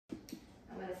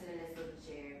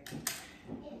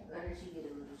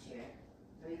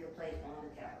We can play on the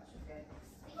couch, okay?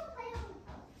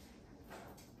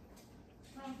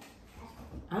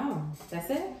 Oh, that's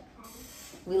it?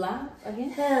 We live again?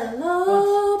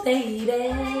 Hello, baby.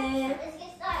 Let's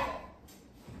get started.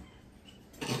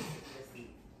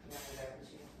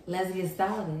 Let's get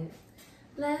started.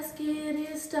 Let's get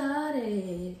it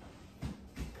started.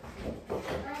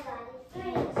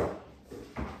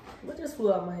 What just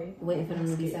flew out my head? Waiting for them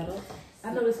to be settled.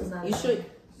 I know this was not. You sure?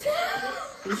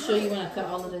 You sure you want to cut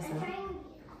all of this out?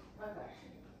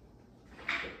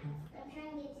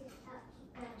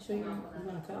 Sure you want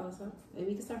to cut all this out? Maybe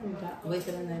we can start from the top. Wait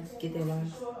for them to get their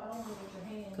lunch.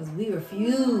 Because we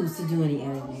refuse to do any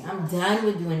editing. I'm done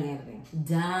with doing editing.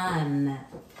 Done.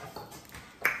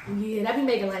 Yeah, that be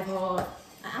making life hard.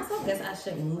 I also guess I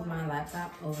should move my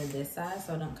laptop over this side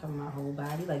so it don't cover my whole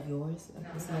body like yours.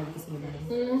 So you can see your body.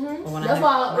 Mm-hmm. That's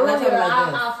why earlier I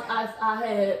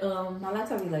had my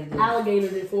laptop be like this.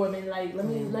 Alligated it for a minute. Like, let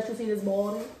me let you see this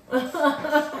balding. You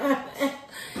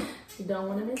don't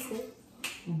want to miss it.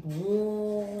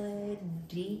 Bloody.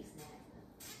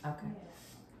 Okay.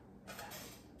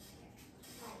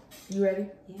 You ready?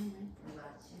 Yeah, man.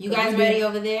 You guys ready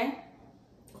over there?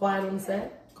 Quiet on the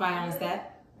set. Quiet on the set.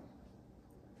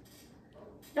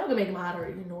 Y'all can make them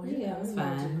moderate, you know. Yeah, that's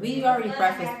fine. We already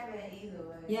prefaced.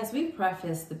 Yes, we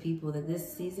prefaced the people that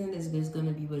this season is just going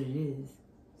to be what it is.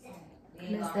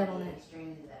 Mess that on that.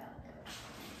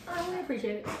 I really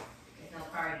appreciate it. There's no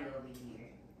party over here.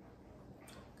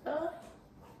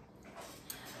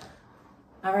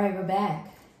 All right, we're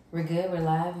back. We're good. We're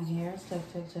live. You can hear us? Check.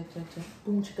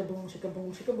 Boom, chicka, boom, chicka,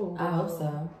 boom, chicka, boom. I hope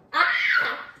so.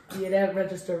 Yeah, that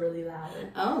registered really loud.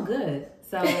 Oh, good.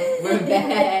 So we're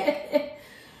back.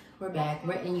 We're back.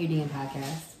 We're in your DM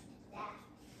podcast.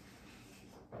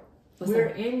 We're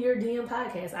in your DM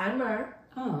podcast. I'm Mer.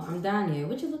 Oh, I'm Danye.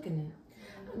 What you looking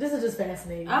at? This is just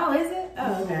fascinating. Oh, is it?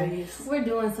 Oh, okay. Yes. We're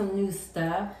doing some new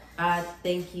stuff.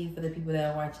 Thank you for the people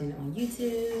that are watching on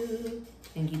YouTube.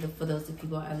 Thank you for those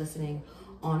people that are listening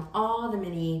on all the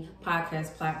many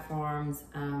podcast platforms,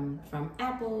 from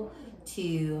Apple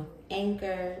to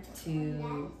Anchor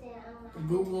to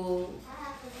Google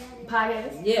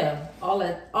Podcast. Yeah, all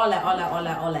that.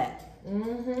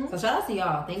 Mm-hmm. So shout out to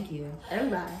y'all. Thank you.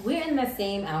 Everybody. We're in the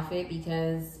same outfit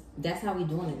because that's how we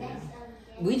doing it now.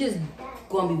 We just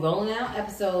gonna be rolling out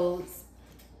episodes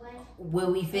where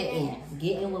we fit in,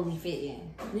 getting where we fit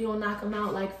in. We gonna knock them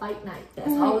out like fight night.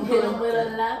 That's all we hit them with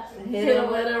a left, hit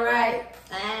them with a right.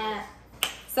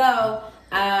 So,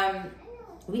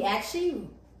 we actually,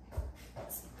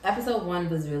 episode 1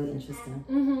 was really interesting.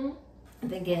 Mm-hmm. I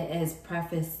think it has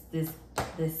prefaced this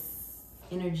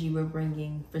energy we're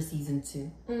bringing for season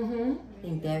 2. Mm-hmm. I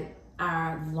think that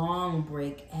our long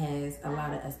break has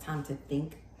allowed us time to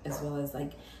think, as well as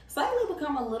like slightly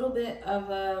become a little bit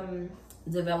of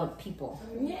developed people.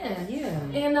 Yeah.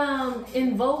 And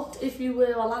invoked, if you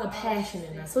will, a lot of passion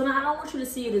in us. So now I don't want you to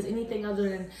see it as anything other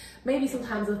than maybe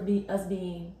sometimes us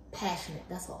being passionate.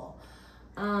 That's all.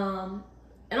 And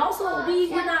also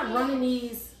we're not running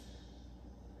these.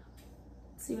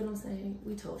 See what I'm saying?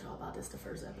 We told y'all about this the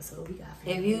first episode. We got.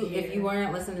 If you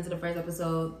weren't listening to the first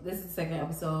episode, this is the second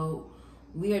episode.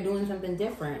 We are doing something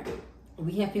different.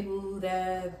 We have people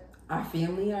that our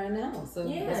family are now, so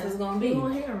that's what's gonna be. We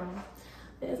gonna hear them.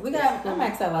 I'm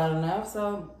maxed out loud enough,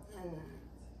 so.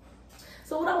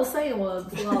 So what I was saying was,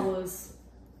 before I was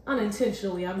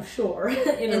unintentionally, I'm sure,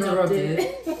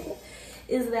 interrupted.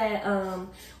 Is that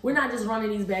we're not just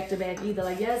running these back to back either.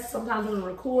 Like, yes, sometimes we're gonna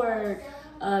record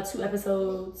 2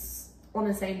 episodes on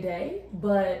the same day,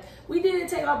 but we did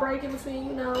take our break in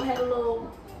between. Had a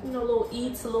little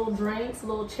eats, a little drinks, a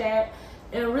little chat,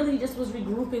 and really just was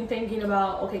regrouping, thinking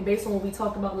about, okay, based on what we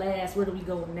talked about last, where do we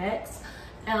go next?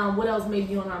 What else may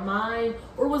be on our mind,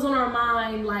 or was on our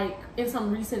mind like in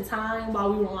some recent time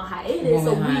while we were on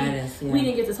hiatus, we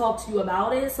didn't get to talk to you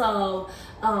about it. So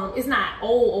it's not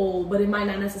old, but it might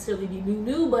not necessarily be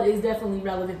new, but it's definitely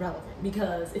relevant,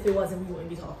 because if it wasn't, we wouldn't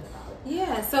be talking about it.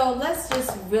 Yeah, so let's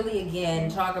just really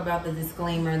again talk about the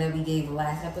disclaimer that we gave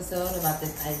last episode about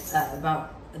this,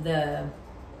 about the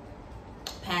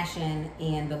passion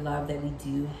and the love that we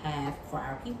do have for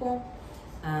our people.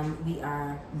 We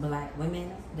are Black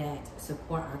women that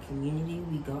support our community.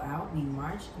 We go out, we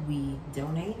march, we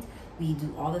donate, we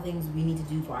do all the things we need to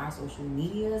do for our social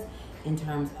medias in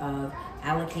terms of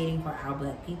allocating for our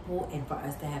Black people and for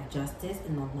us to have justice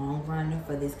in the long run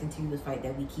for this continuous fight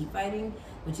that we keep fighting,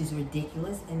 which is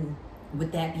ridiculous. And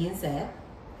with that being said,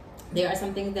 there are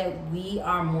some things that we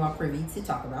are more privy to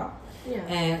talk about. Yeah.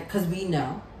 And because we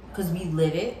know, because we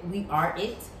live it, we are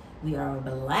it. We are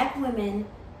Black women.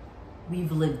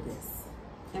 We've lived this,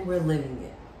 and we're living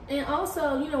it. And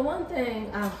also, you know, one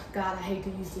thing, oh God, I hate to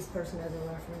use this person as a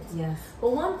reference. Yes.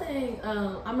 But one thing,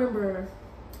 I remember,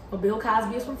 Bill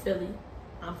Cosby is from Philly.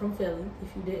 I'm from Philly,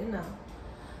 if you didn't know.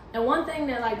 And one thing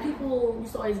that, like, people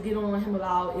used to always get on him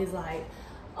about is, like,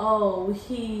 oh,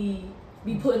 he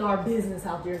be putting our business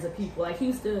out there as a people. Like, he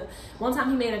used to, one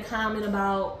time he made a comment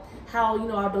about how, you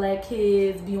know, our black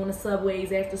kids be on the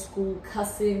subways after school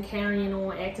cussing, carrying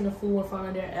on, acting a fool in front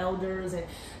of their elders and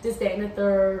this, that, and the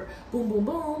third, boom, boom,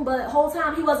 boom. But the whole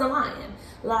time he wasn't lying.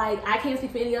 Like, I can't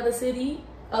speak for any other city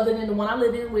other than the one I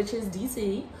live in, which is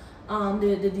D.C.,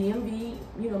 the DMV,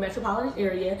 you know, metropolitan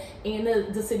area, and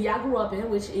the city I grew up in,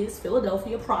 which is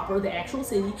Philadelphia proper, the actual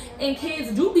city. And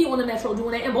kids do be on the metro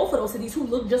doing that in both of those cities who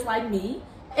look just like me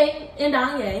and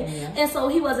Danye. Yeah. And so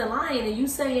he wasn't lying. And you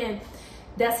saying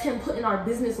that's him putting our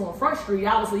business on Front Street.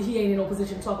 Obviously, he ain't in no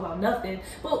position to talk about nothing.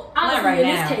 But honestly, in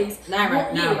this case, not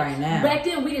right now. Back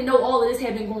then, we didn't know all of this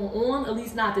had been going on. At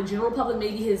least not the general public.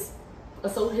 Maybe his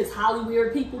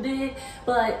Hollywood people did,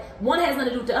 but one has nothing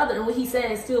to do with the other. And what he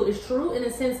said still is true in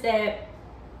the sense that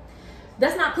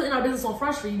that's not putting our business on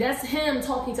Front Street. That's him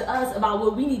talking to us about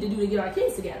what we need to do to get our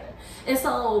kids together. And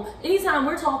so anytime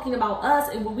we're talking about us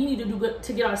and what we need to do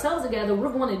to get ourselves together,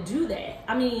 we're going to do that.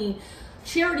 I mean,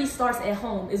 charity starts at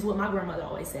home is what my grandmother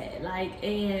always said. Like,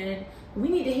 and we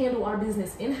need to handle our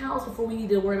business in-house before we need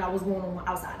to worry about what's going on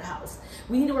outside the house.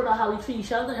 We need to worry about how we treat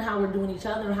each other and how we're doing each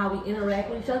other and how we interact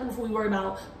with each other before we worry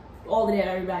about all of that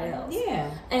everybody else. Yeah.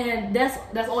 And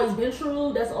that's always been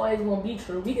true. That's always going to be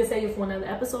true. We can say it for another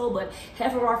episode, but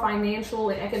half of our financial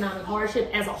and economic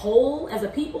hardship as a whole, as a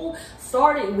people,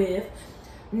 started with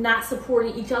not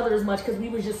supporting each other as much because we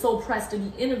were just so pressed to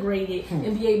be integrated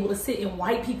and be able to sit in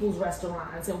white people's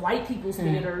restaurants and white people's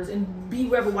theaters and be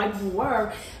wherever white people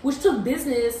were, which took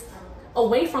business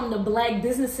away from the black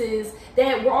businesses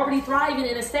that were already thriving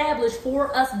and established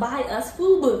for us, by us,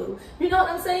 FUBU. You know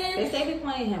what I'm saying? They say we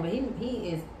playing him, but he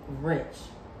is rich.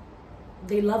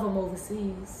 They love him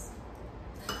overseas.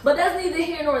 But that's neither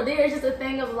here nor there. It's just a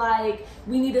thing of, like,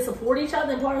 we need to support each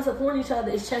other, and part of supporting each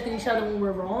other is checking each other when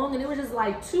we're wrong. And it was just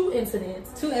like two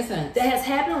incidents that has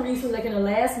happened recently, like in the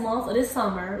last month of this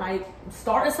summer, like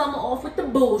starting summer off with the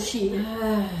bullshit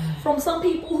from some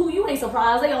people who you ain't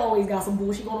surprised, they always got some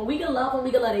bullshit going on. We can love them,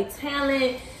 we can love their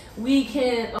talent, we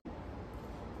can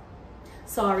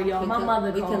sorry y'all, my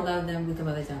mother we can love them, we can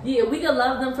love their talent. Yeah, we can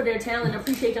love them for their talent,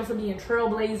 appreciate them for being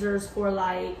trailblazers for,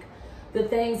 like, the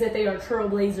things that they are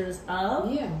trailblazers of.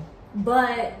 Yeah.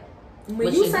 But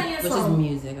when you saying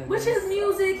something, which is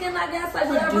music, and I guess, like,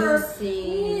 whatever,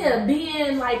 yeah,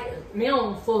 being like, you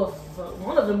know, for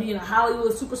one of them being a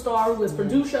Hollywood superstar who has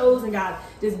produced shows and got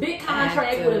this big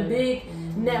contract with a big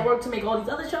network to make all these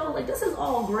other shows, like, this is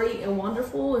all great and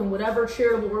wonderful, and whatever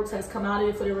charitable works has come out of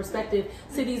it for their respective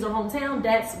cities or hometown,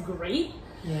 that's great.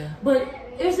 Yeah. But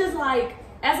it's just like,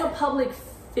 as a public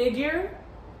figure,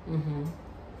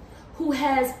 who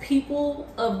has people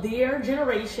of their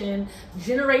generation,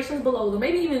 generations below them,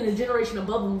 maybe even the generation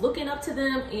above them, looking up to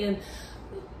them and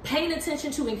paying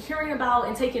attention to and caring about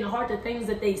and taking to heart the things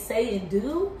that they say and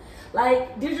do.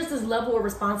 Like, there's just this level of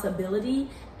responsibility,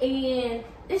 and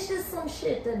it's just some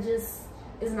shit that just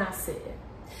is not said.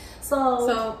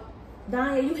 So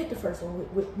Danye, you hit the first one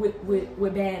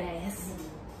with badass.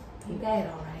 He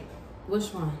bad, all right. Which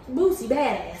one? Boosie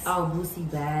Badass. Oh, Boosie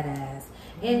Badass.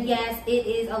 And yes, it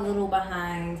is a little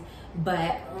behind,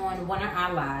 but on one of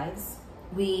our lives,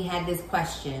 we had this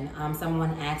question.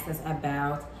 Someone asked us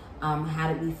about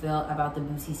how did we feel about the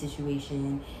Boosie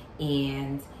situation.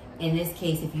 And in this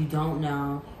case, if you don't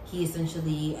know, he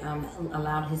essentially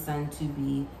allowed his son to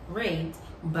be raped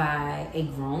by a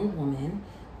grown woman,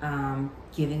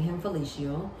 giving him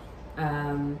fellatio.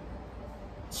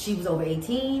 She was over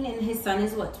 18, and his son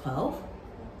is, what, 12?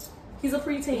 He's a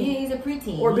preteen. Yeah, he's a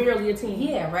preteen. Or barely a teen.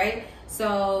 Yeah, right?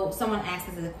 So someone asked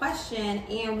us a question,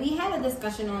 and we had a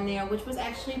discussion on there, which was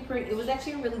actually it was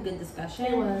actually a really good discussion.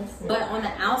 It was. But on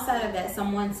the outside of that,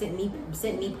 someone sent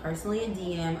me personally a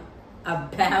DM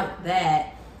about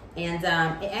that, and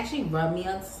it actually rubbed me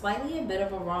slightly a bit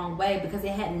of a wrong way, because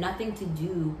it had nothing to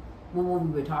do with what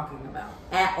we were talking about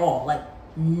at all. Like,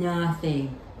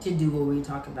 nothing to do with what we were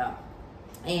talking about.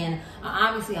 And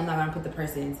obviously, I'm not going to put the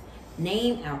person's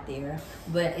name out there,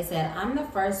 but it said, I'm the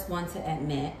first one to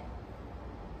admit,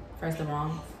 the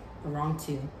wrong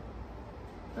two.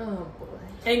 Oh boy.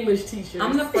 English teacher.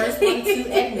 I'm the first one to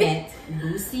admit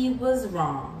Boosie was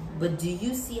wrong, but do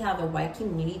you see how the white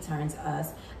community turns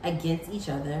us against each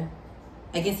other?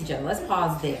 Let's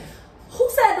pause there. Who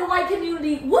said the white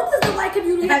community? What does the white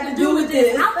community have to do with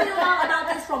this? I found out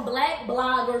about this from black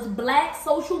bloggers, black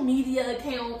social media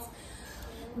accounts.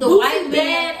 the white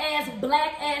man, bad-ass,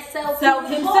 black-ass self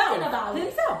talking about it.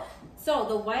 himself. So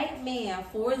the white man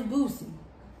forced Boosie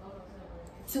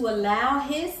to allow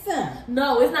his son.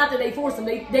 No, it's not that they forced him.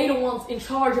 They the ones in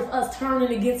charge of us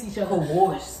turning against each other.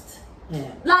 Coerced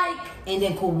him. Like, and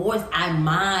then coerced our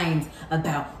minds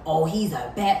about, oh, he's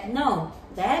a bad. No,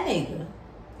 that nigga.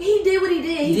 He did what he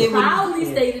did. He proudly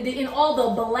did. stated it, and all the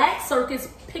black circus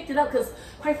picked it up because,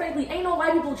 quite frankly, ain't no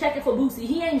white people checking for Boosie.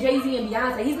 He ain't Jay-Z and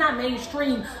Beyonce. He's not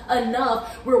mainstream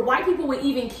enough where white people would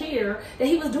even care that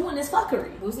he was doing this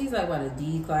fuckery. Boosie's like, what, a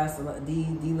D-list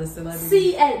celebrity?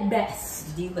 C at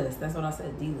best. D-list. That's what I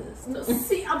said, D-list. No,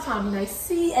 C, I'm trying to be nice.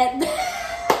 C at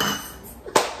best.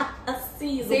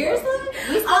 C is seriously?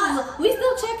 We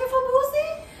still checking for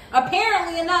Boosie?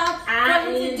 Apparently enough for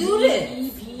him to do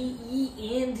this.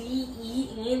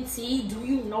 INDEPENDENT. Do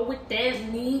you know what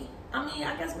that means? I mean,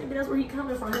 I guess maybe that's where he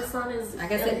coming from. His son is. I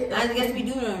guess we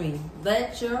do know what I mean.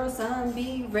 Let your son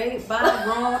be raped by a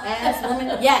grown ass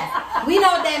woman. Yes, we know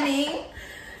what that means.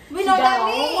 We know what that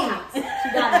means. She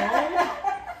got her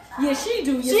own. Yeah, she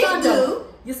do. Your son do.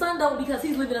 Your son don't because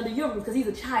he's living under your roof because he's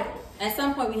a child. At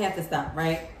some point, we have to stop,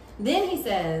 right? Then he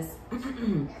says,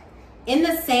 in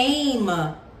the same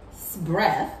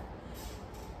breath.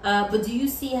 But do you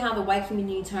see how the white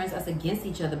community turns us against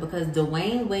each other? Because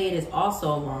Dwayne Wade is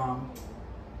also wrong.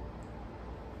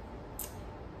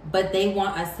 But they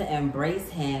want us to embrace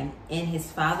him in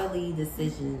his fatherly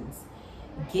decisions.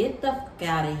 Get the fuck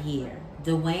out of here.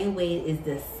 Dwayne Wade is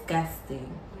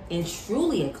disgusting and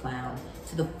truly a clown.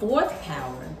 To the fourth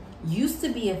power, used to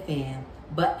be a fan,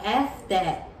 but F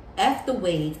the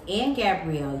Wades and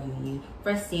Gabrielle Union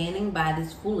for standing by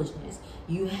this foolishness.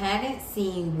 You haven't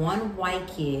seen one white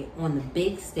kid on the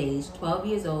big stage, 12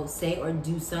 years old, say or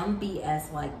do some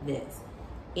BS like this.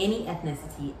 Any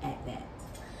ethnicity at that.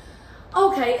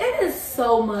 Okay, it is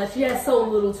so much, yet so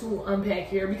little to unpack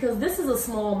here because this is a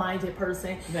small-minded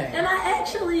person. Right. And I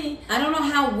don't know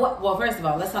how, well, first of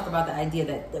all, let's talk about the idea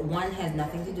that one has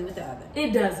nothing to do with the other.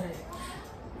 It doesn't.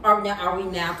 Are we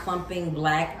now clumping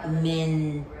black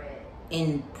men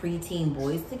and preteen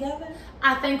boys together?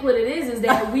 I think what it is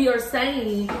that we are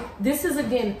saying this is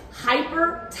again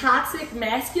hyper toxic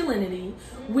masculinity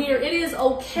where it is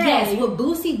okay. Yes, what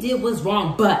Boosie did was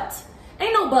wrong, but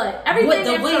ain't no but.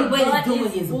 Everything what the way he's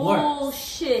doing is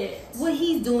bullshit. Worse. What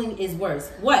he's doing is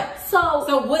worse. What?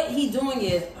 So what he's doing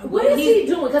is what is he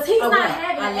doing? Because he's not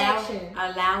having action.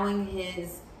 Allowing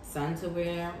his son to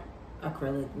wear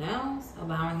acrylic nails,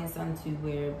 allowing his son to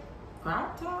wear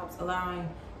crop tops, allowing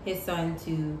his son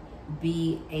to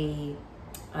be a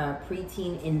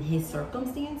preteen in his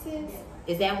circumstances.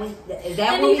 Is that what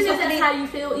even if that's how you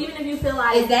feel, even if you feel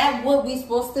like, is that what we're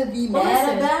supposed to be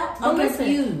mad about? I'm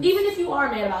confused. Even if you are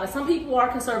mad about it, some people are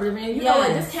conservative, and you know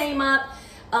what, this came up,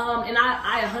 and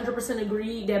I 100%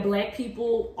 agree that black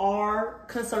people are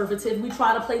conservative. We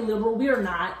try to play liberal. We are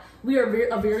not. We are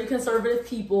a very conservative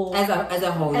people as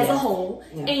a whole. As a whole,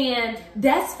 yeah. And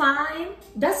that's fine.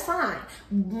 That's fine.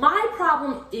 My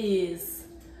problem is,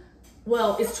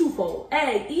 well, it's twofold.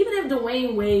 A, even if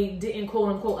Dwayne Wade didn't quote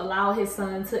unquote allow his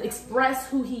son to express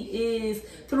who he is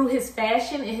through his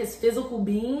fashion and his physical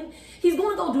being, he's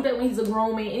going to go do that when he's a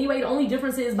grown man. Anyway, the only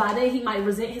difference is by then he might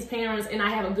resent his parents and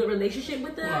not have a good relationship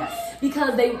with them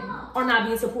because they are not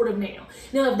being supportive now.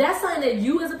 Now, if that's something that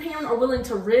you as a parent are willing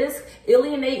to risk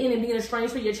alienating and being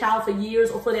estranged from your child for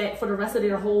years or for the rest of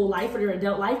their whole life or their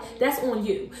adult life, that's on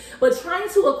you. But trying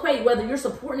to equate whether you're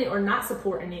supporting it or not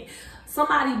supporting it,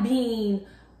 somebody being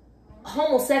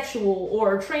homosexual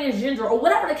or transgender or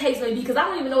whatever the case may be, because I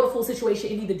don't even know the full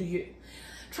situation and neither do you.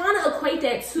 Trying to equate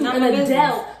that to an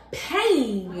adult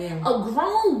paying a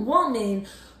grown woman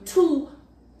to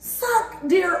suck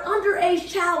their underage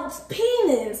child's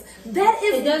penis. That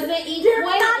is, it doesn't equate. They're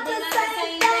not the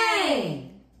same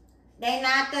thing. They're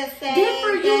not the same Then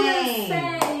for you to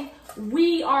say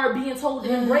we are being told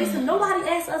to embrace him. Nobody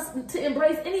asked us to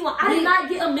embrace anyone. I did not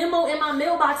get a memo in my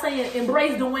mailbox saying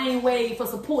embrace Dwayne Wade for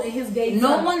supporting his gay son.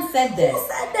 No one said that. Who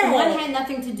said that? One had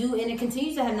nothing to do, and it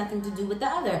continues to have nothing to do with the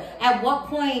other. At what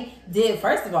point did,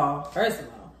 first of all,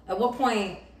 at what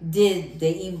point did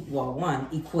they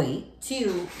equate? Two,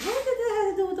 what did that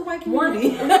have to do with the white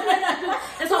community?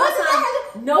 And so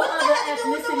no other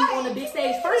ethnicity on the big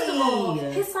stage. First of all,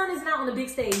 his son is not on the big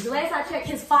stage. The last I checked,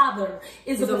 his father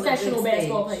is a professional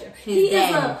basketball player. He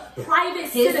is a private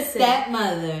citizen. His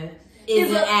stepmother is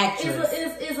an actress.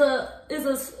 Is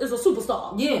a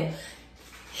superstar. Yeah.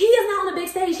 He is not on the big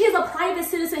stage. He is a private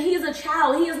citizen. He is a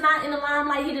child. He is not in the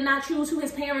limelight. He did not choose who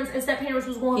his parents and step-parents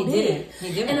was going to be. He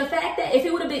didn't. And the fact that if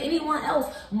it would have been anyone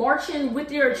else marching with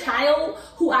their child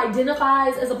who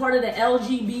identifies as a part of the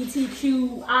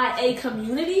LGBTQIA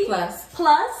community,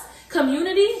 plus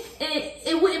community,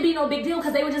 it wouldn't be no big deal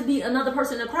because they would just be another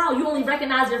person in the crowd. You only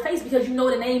recognize their face because you know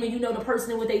the name and you know the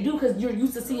person and what they do because you're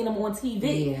used to seeing them on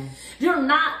TV. Yeah. You're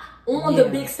not on the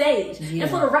big stage. Yeah.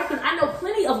 And for the record, I know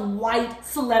plenty of white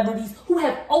celebrities who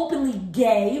have openly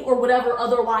gay or whatever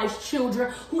otherwise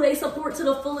children who they support to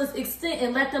the fullest extent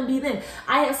and let them be them.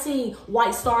 I have seen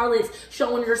white starlets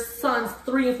showing their sons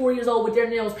 3 and 4 years old with their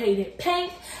nails painted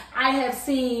pink. I have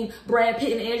seen Brad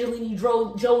Pitt and Angelina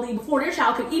Jolie before their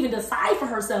child could even decide for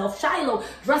herself. Shiloh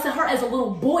dressing her as a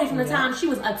little boy from the time she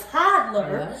was a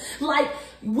toddler. Yeah. Like,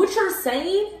 what you're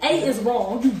saying, A, is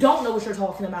wrong. You don't know what you're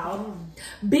talking about.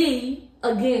 B,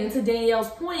 again, to Danielle's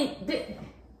point,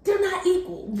 they're not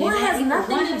equal. One has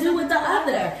nothing to do with the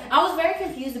other. I was very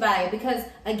confused about it because,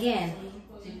 again,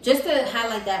 just to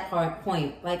highlight that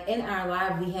point, like in our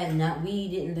live, we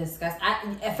didn't discuss.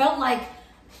 I felt like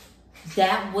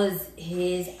that was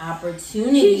his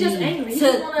opportunity. He's just angry. He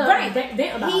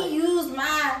used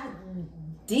my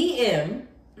DM.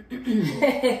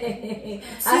 I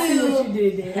see what you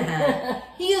did there.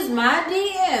 He used my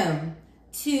DM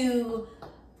to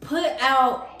put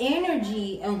out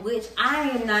energy in which I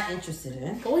am not interested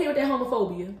in. Go ahead with that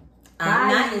homophobia. I'm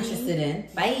not interested in.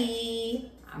 Bye.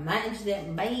 I'm not interested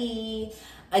in. Bye.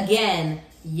 Again,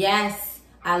 yes,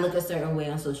 I look a certain way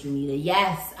on social media.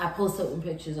 Yes, I post certain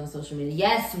pictures on social media.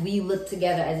 Yes, we look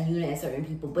together as a unit as certain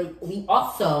people. But we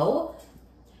also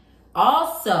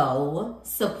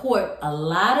support a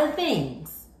lot of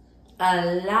things.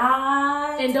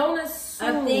 And don't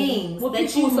assume of things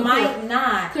that you might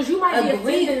not, because you might be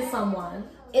offending someone.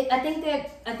 I think that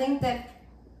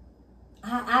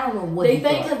I don't know what they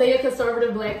think because they're a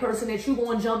conservative black person that you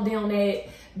gonna jump down that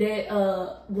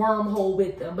wormhole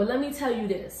with them. But let me tell you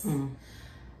this: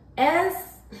 as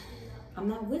I'm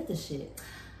not with the shit.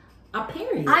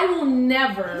 Period. I will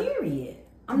never. Period.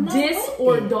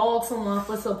 Or dog someone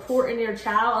for supporting their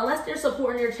child unless they're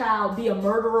supporting their child be a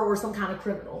murderer or some kind of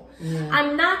criminal. Yeah.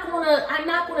 I'm not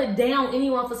gonna down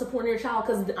anyone for supporting their child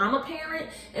because I'm a parent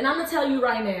and I'm gonna tell you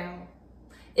right now,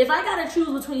 if I gotta choose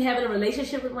between having a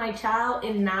relationship with my child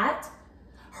and not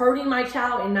hurting my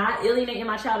child and not alienating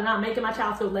my child and not making my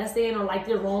child feel less than or like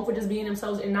they're wrong for just being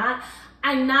themselves and not,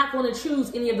 I'm not going to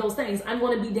choose any of those things. I'm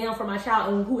going to be down for my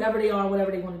child and whoever they are,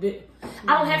 whatever they want to do.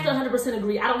 I don't have to 100%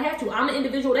 agree. I don't have to. I'm an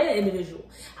individual. They're an individual.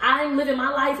 I'm living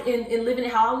my life and living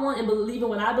it how I want and believing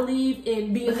what I believe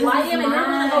and being who I am, and they're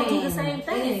going to go do the same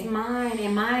thing. It's mine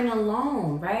and mine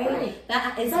alone, right?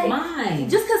 That is mine.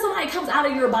 Just because somebody comes out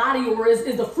of your body or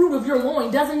is the fruit of your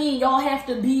loin doesn't mean y'all have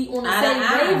to be on the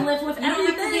same wavelength with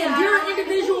everything. You're an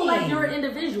individual, like you're an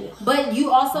individual. But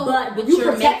you also, but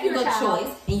you're making a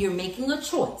choice, and you're making a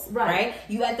choice, right?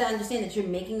 You have to understand that you're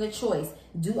making a choice.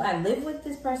 Do I live with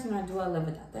this person or do I live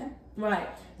without them? Right.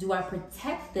 Do I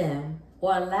protect them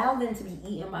or allow them to be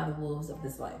eaten by the wolves of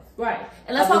this life? Right.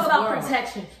 And let's talk about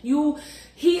protection.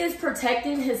 He is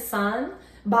protecting his son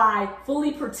by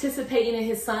fully participating in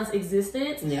his son's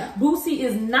existence. Yeah. Boosie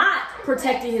is not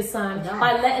protecting his son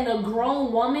by letting a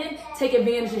grown woman take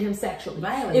advantage of him sexually.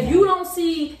 If you don't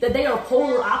see that they are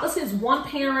polar opposites, one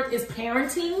parent is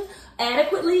parenting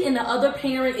adequately and the other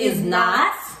parent is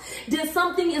not, then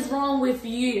something is wrong with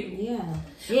you. Yeah.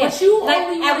 But you like,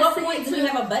 only at what point do you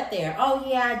have a but there? Oh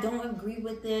yeah, I don't agree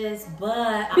with this,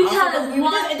 but because I also agree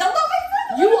with this. It don't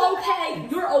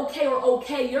you're okay or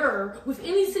okayer with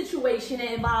any situation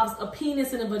that involves a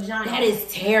penis and a vagina. That is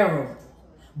terrible.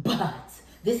 But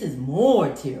this is more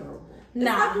terrible.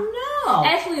 Nah. No.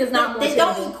 Actually, it's not more terrible. They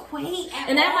don't equate at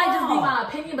And that all. might just be my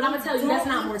opinion, but I'm going to tell you that's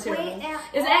not more terrible.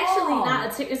 It's actually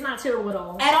not, it's not terrible at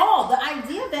all. At all. The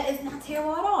idea that it's not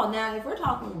terrible at all. Now, if we were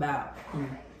talking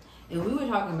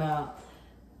about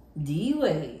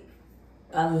D-Wade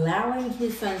allowing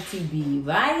his son to be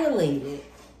violated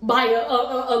by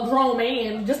a grown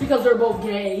man just because they're both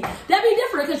gay, that'd be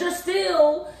different because you're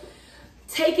still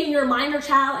taking your minor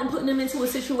child and putting them into a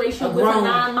situation with a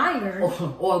non-minor.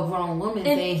 Or a grown woman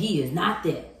saying he is not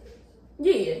that.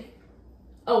 Yeah.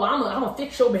 Oh, I'm a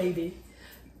fix your baby.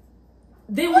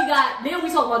 Then we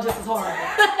talk about just as hard.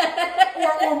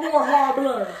 or more hard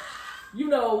blood. You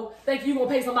know, think you gonna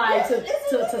pay somebody to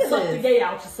suck the gay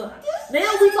out your son. Now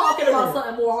we talking about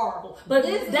something more horrible. But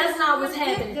that's not what's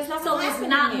happening. So it's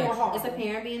not more horrible. It's a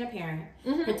parent being a parent,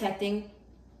 protecting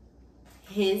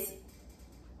his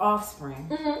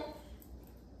offspring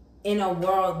in a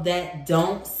world that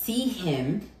don't see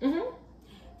him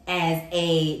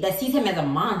that sees him as a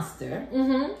monster,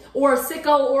 or a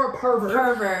sicko or a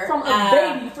pervert from a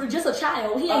baby, for just a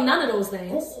child. He ain't none of those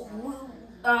things.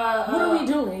 What are we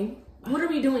doing? What are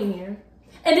we doing here?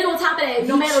 And then on top of that,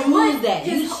 no matter what,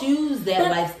 you choose that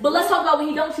life. But let's talk about when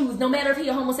he don't choose. No matter if he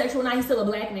a homosexual or not, he's still a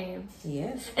black man.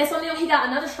 Yes. And so now he got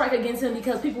another strike against him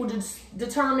because people just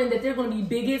determined that they're going to be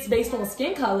bigots based on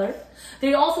skin color.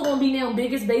 They're also going to be now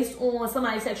bigots based on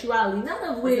somebody's sexuality. None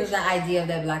of which is the idea of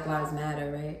that Black Lives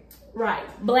Matter, right? Right.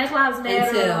 Black Lives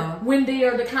Matter when they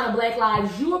are the kind of Black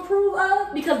lives you approve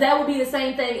of, because that would be the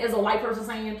same thing as a white person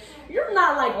saying, you're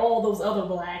not like all those other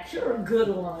blacks. You're a good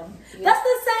one. Yeah. That's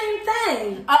the same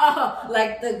thing.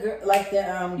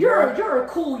 You're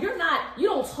cool. You're not, you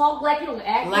don't talk black, you don't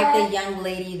act like the young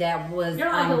lady that was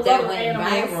that went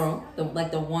viral.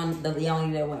 The young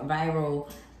lady that went viral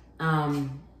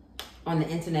on the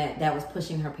internet that was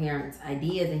pushing her parents'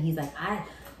 ideas, and he's like,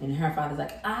 and her father's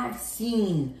like, I've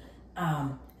seen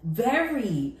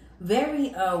very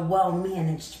well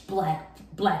managed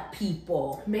black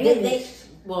people. Managed.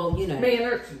 Well, you know,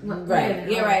 right?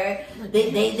 Yeah, right.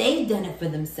 They've done it for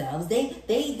themselves.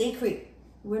 They create.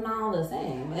 We're not all the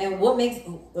same. And what makes?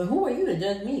 Who are you to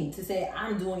judge me to say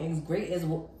I'm doing as great as?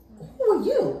 Who are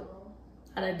you?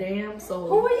 Out of damn soul.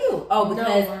 Who are you? Oh,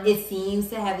 because it seems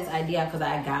to have this idea because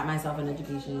I got myself an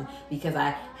education, because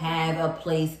I have a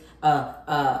place,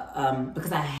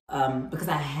 because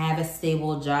I have a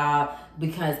stable job,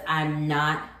 because I'm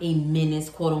not a menace,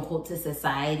 quote unquote, to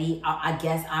society. I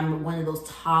guess I'm one of those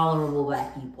tolerable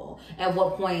black people. At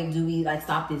what point do we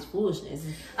stop this foolishness?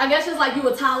 I guess it's like you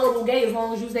a tolerable gay as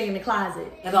long as you stay in the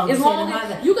closet. As long as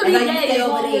you can be gay as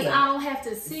long as I don't have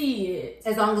to see it.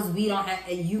 As long as we don't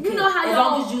have, you know how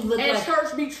y'all at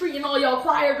church be treating all y'all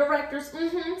choir directors. Same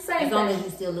thing. As long as you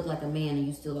still look like a man and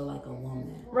you still look like a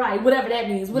woman. Right, whatever that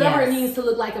means. Whatever it means to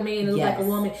look like a man and look like a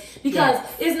woman. Because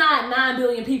it's not 9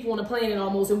 billion people on the planet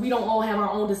almost, and we don't all have our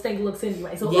own distinct looks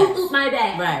anyway. So oop, my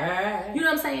bad. Right. You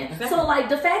know what I'm saying? Exactly. So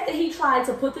the fact that he tried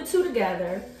to put the two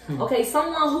together, okay,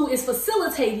 someone who is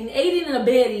facilitating, aiding and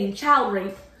abetting child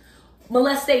rape,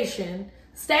 molestation,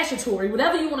 statutory,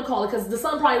 whatever you want to call it, because the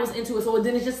son probably was into it, so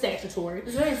then it's just statutory.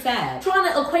 It's very sad.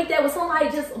 Trying to equate that with somebody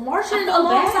just marching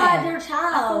alongside their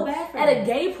child at a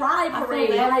gay pride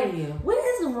parade. What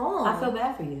is wrong? I feel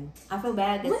bad for you. I feel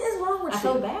bad. What is wrong with you? I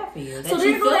feel bad for you. So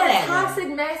there's that toxic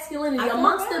masculinity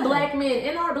amongst the black men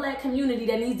in our black community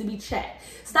that needs to be checked.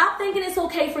 Stop thinking it's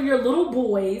okay for your little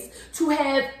boys to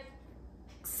have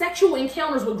sexual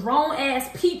encounters with grown ass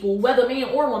people, whether man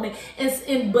or woman,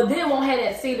 but then won't have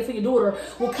that standard for your daughter.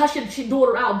 Will cuss your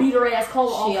daughter out, beat her ass, call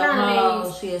her all kind of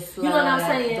names. She a slut. You know what I'm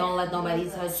saying? Don't let nobody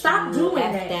touch you. Stop doing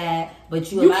that.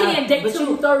 But you can't date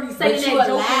till 30 saying that joke like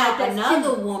that.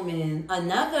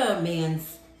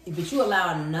 But you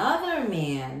allow another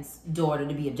man's daughter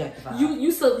to be objectified.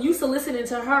 You soliciting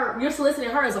to her. You're soliciting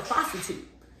her as a prostitute.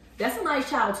 That's a nice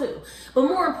child too. But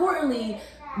more importantly.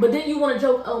 But then you want to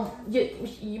joke,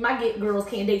 you might get girls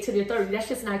can't date till they're 30. That's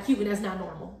just not cute and that's not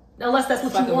normal. Unless that's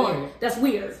what you want. Weird. That's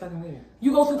weird. It's fucking weird.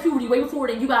 You go through puberty way before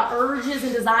then. You got urges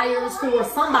and desires for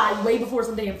somebody way before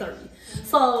some damn 30.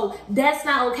 So that's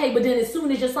not okay. But then as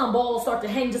soon as your son balls start to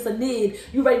hang just a nid,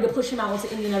 you ready to push him out onto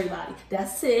any and everybody.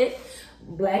 That's it.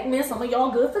 Black men, some of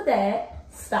y'all good for that.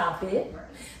 Stop it.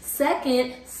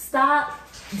 Second, stop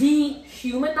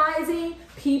dehumanizing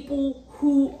people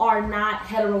who are not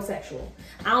heterosexual.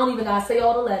 I don't even gotta say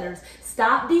all the letters.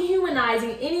 Stop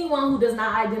dehumanizing anyone who does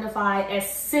not identify as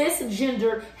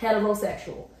cisgender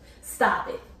heterosexual. Stop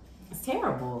it. It's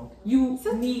terrible. You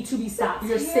need to be stopped.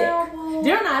 You're terrible. Sick.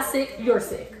 They're not sick. You're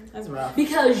sick. That's rough.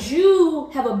 Because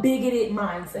you have a bigoted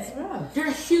mindset. That's rough.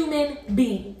 They're human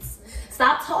beings.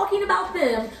 Stop talking about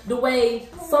them the way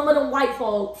some of them white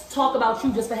folks talk about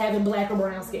you just for having black or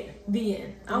brown skin. The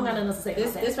end. I don't got nothing else to say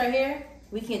about that. This right here,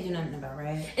 we can't do nothing about,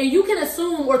 right? And you can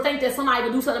assume or think that somebody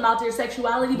would do something about their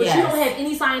sexuality, but you don't have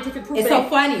any scientific proof. It's so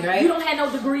funny, right? You don't have no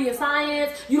degree in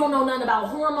science. You don't know nothing about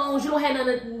hormones. You don't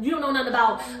know nothing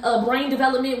about brain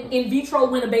development in vitro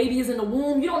when a baby is in the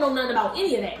womb. You don't know nothing about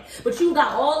any of that. But you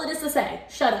got all of this to say.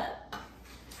 Shut up.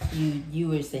 You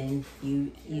were saying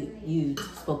you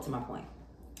spoke to my point.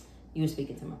 You were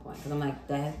speaking to my point because I'm like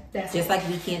that's just like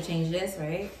we can't change this,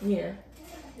 right? Yeah.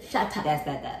 Shut up. That's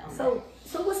that. So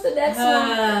what's the next one?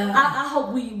 I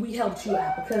hope we helped you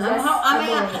out because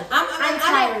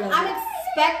I'm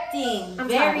expecting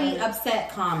very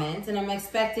upset comments, and I'm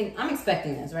expecting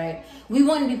this, right? We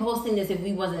wouldn't be posting this if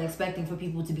we wasn't expecting for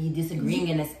people to be disagreeing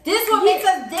in this. This is what makes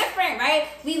us different, right?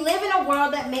 We live in a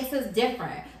world that makes us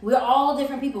different. We're all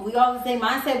different people. We all the same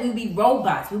mindset. We'd be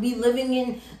robots. We'd be living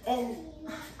in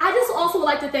I just also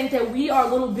like to think that we are a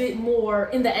little bit more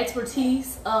in the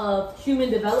expertise of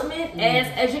human development as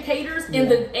educators in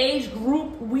the age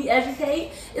group we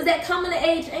educate is that coming to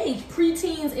age,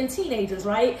 preteens and teenagers,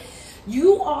 right?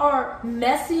 You are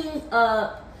messing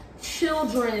up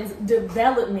children's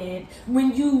development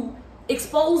when you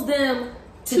expose them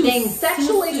to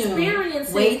sexual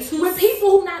experiences with people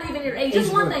who not even their age.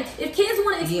 Just one thing: if kids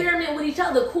want to experiment with each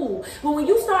other, cool. But when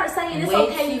you start saying it's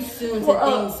okay too soon for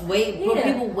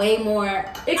people way more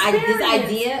this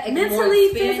idea mentally,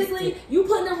 physically, you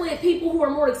putting them with people who are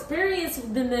more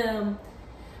experienced than them.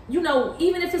 You know,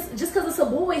 even if it's just because it's a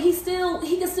boy, he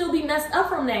can still be messed up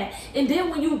from that. And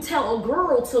then when you tell a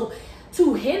girl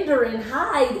to hinder and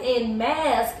hide and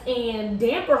mask and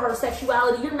damper her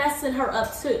sexuality, you're messing her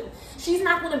up too. She's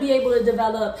not going to be able to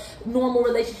develop normal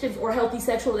relationships or healthy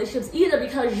sexual relationships either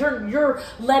because you're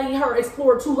letting her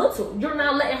explore too little. You're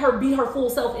not letting her be her full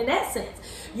self in that sense.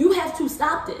 You have to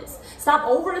stop this. Stop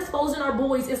overexposing our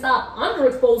boys and stop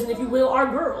underexposing, if you will, our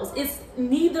girls.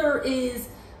 Neither is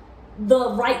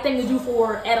the right thing to do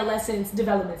for adolescents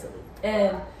developmentally.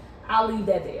 And I'll leave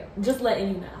that there. Just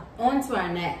letting you know. On to our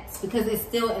next, because it's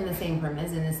still in the same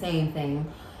premise and the same thing.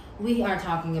 We are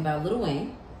talking about Lil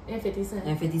Wayne and 50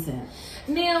 Cent.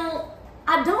 Now,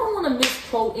 I don't want to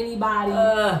misquote anybody,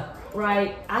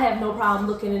 right? I have no problem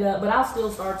looking it up, but I'll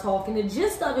still start talking. The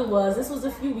gist of it was, this was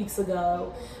a few weeks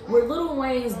ago, where Lil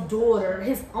Wayne's daughter,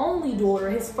 his only daughter,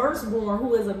 his firstborn,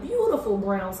 who is a beautiful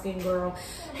brown-skinned girl,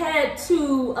 had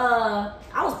to,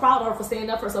 I was proud of her for standing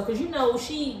up for herself, because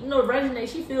Reginae,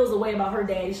 she feels a way about her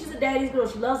daddy. She's a daddy's girl.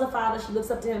 She loves her father. She looks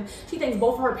up to him. She thinks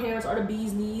both of her parents are the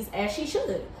bee's knees, as she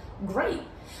should. Great.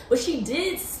 But she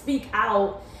did speak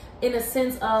out in a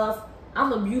sense of,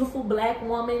 I'm a beautiful black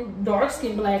woman,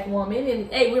 dark-skinned black woman,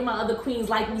 and hey, where my other queens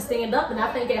like me stand up. And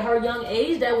I think at her young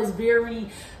age, that was very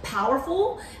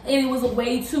powerful. And it was a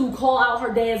way to call out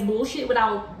her dad's bullshit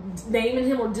without naming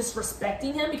him or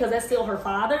disrespecting him, because that's still her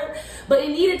father. But it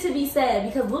needed to be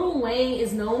said, because Lil Wayne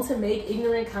is known to make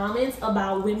ignorant comments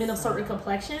about women of certain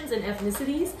complexions and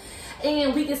ethnicities.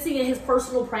 And we can see in his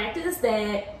personal practice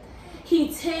that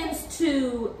he tends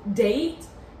to date,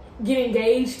 get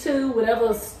engaged to,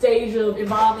 whatever stage of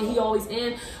involvement he always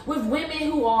in, with women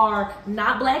who are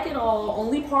not black at all,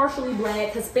 only partially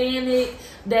black, Hispanic,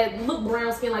 that look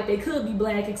brown skin like they could be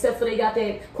black, except for they got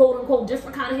that quote unquote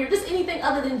different kind of hair, just anything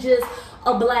other than just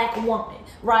a black woman,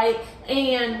 right?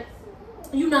 And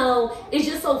it's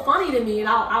just so funny to me, and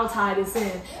I'll tie this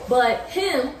in. But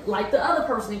him, like the other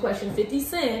person in question, 50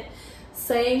 Cent,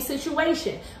 same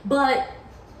situation. But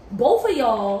both of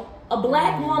y'all, a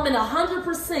black woman,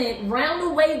 100%, round the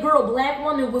way girl, black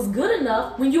woman was good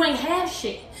enough when you ain't have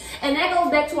shit. And that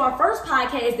goes back to our first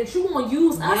podcast, that you gonna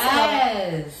use us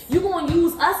up. You gonna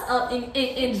use us up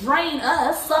and drain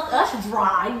us, suck us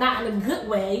dry, not in a good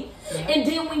way. Yeah. And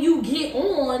then when you get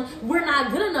on, we're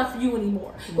not good enough for you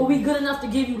anymore. But we good enough to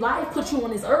give you life, put you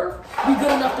on this earth. We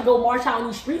good enough to go march out in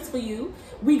these streets for you.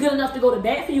 We good enough to go to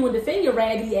bat for you and defend your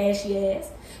raggedy ashy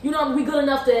ass. We good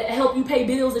enough to help you pay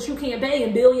bills that you can't pay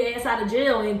and bail your ass out of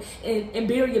jail and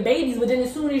bury your babies. But then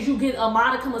as soon as you get a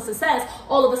modicum of success,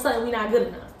 all of a sudden we're not good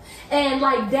enough. And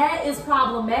that is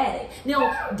problematic.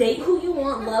 Date who you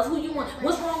want, love who you want.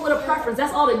 What's wrong with a preference?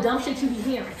 That's all the dumb shit you be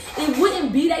hearing. It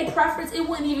wouldn't be their preference. It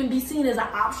wouldn't even be seen as an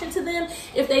option to them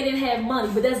if they didn't have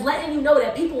money. But that's letting you know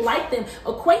that people like them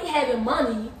equate having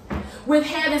money with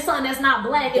having something that's not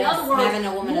black. In other words, having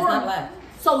a woman that's not black.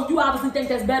 So you obviously think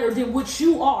that's better than what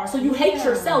you are. So you hate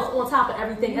yourself on top of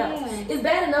everything else. It's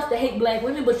bad enough to hate black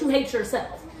women, but you hate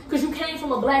yourself. Because you came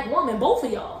from a black woman, both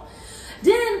of y'all.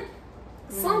 Then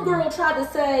some girl tried to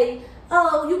say,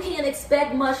 oh, you can't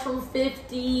expect much from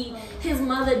 50. His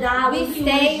mother died when he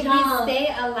was young. We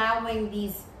stay allowing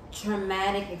these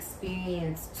traumatic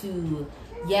experiences to,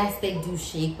 yes, they do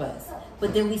shape us.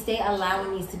 But then we stay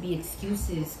allowing these to be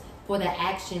excuses for the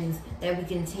actions that we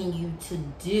continue to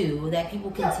do, that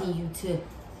people continue to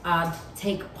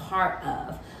take part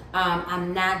of.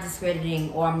 I'm not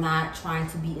discrediting, or I'm not trying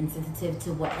to be insensitive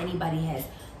to what anybody has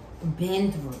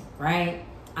been through, right?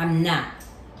 I'm not.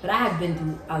 But I have been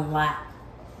through a lot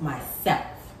myself,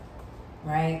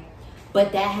 right?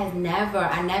 But I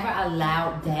never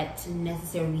allowed that to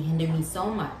necessarily hinder me so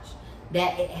much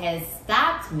that it has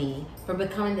stopped me from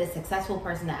becoming the successful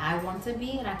person that I want to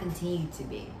be and I continue to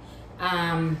be.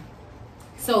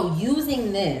 So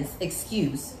using this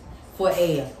excuse for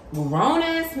a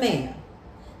grown-ass man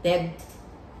that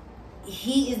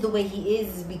he is the way he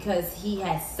is because he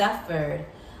has suffered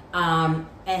and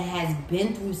has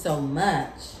been through so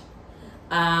much.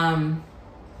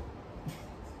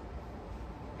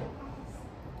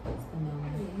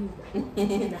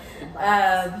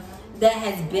 that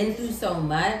has been through so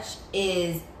much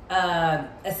is a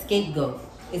scapegoat.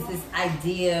 It's this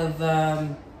idea of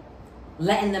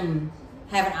letting them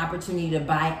have an opportunity to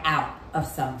buy out of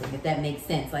something, if that makes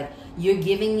sense. Like, you're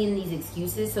giving them these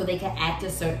excuses so they can act a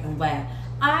certain way.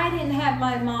 I didn't have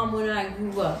my mom when I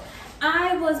grew up.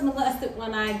 I was molested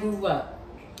when I grew up.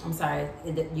 I'm sorry,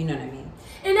 you know what I mean.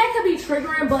 And that could be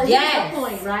triggering, but here's the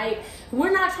point, right?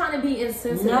 We're not trying to be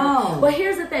insensitive. No. But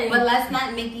here's the thing. But let's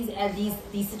not make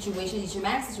these situations, these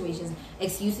traumatic situations,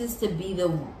 excuses to be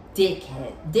the dicks.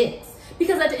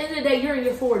 Because at the end of the day, you're in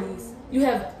your 40s. You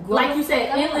have, like you said,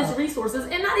 endless resources,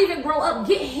 and not even grow up.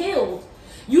 Get healed.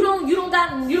 You don't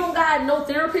got no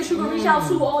therapist you can reach out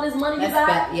to. All this money you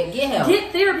got. Get help.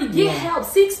 Get therapy. Get help.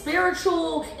 Seek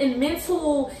spiritual and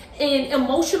mental and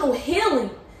emotional healing.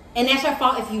 And that's your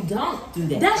fault if you don't do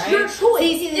that. That's right? your choice.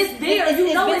 It's there.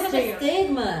 It's there.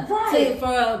 Stigma, right?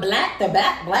 For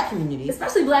black community,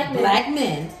 especially black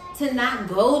men, to not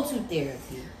go to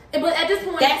therapy. But at this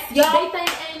point, they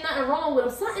think ain't nothing wrong with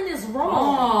them. Something is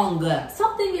wrong.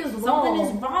 Something is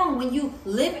wrong when you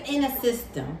live in a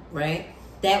system, right,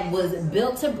 that was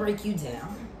built to break you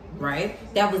down, right?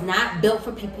 That was not built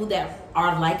for people that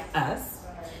are like us.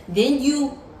 Then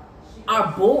you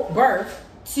are birthed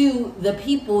to the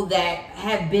people that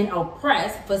have been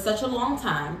oppressed for such a long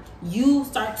time. You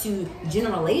start to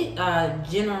generalize?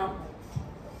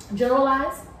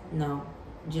 No,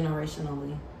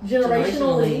 generationally.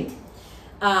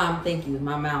 Thank you,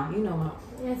 my mouth. You know my.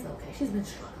 It's okay. She's been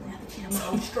struggling. I think she had a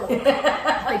mild struggle.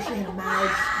 I think she had a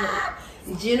mild struggle.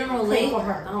 Generally,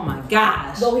 oh my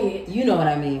gosh. Go ahead. You know what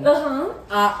I mean.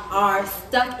 Are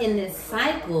stuck in this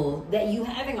cycle that you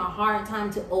having a hard time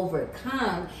to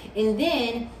overcome, and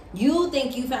then you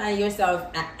think you find yourself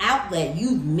an outlet.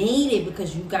 You've made it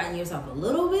because you've gotten yourself a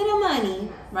little bit of money,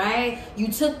 right? You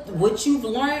took what you've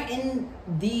learned in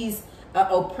these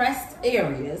oppressed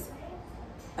areas,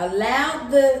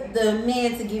 allowed the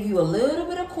man to give you a little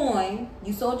bit of coin.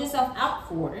 You sold yourself out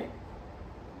for it.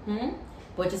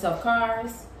 Bought yourself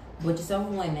cars, bought yourself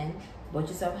women, bought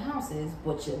yourself houses,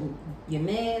 bought your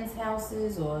man's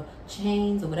houses or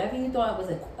chains or whatever you thought was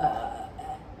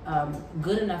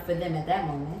good enough for them at that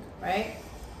moment, right?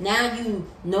 Now you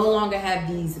no longer have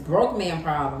these broke man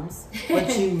problems,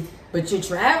 but you're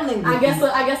traveling with I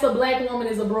guess a black woman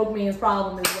is a broke man's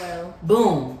problem as well.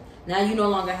 Boom. Now you no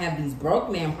longer have these broke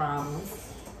man problems,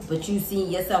 but you see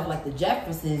yourself like the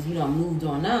Jeffersons. You done moved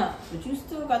on up, but you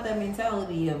still got that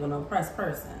mentality of an oppressed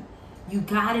person. You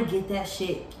gotta get that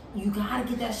shit.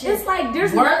 It's like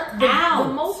there's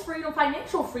the most freedom.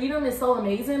 Financial freedom is so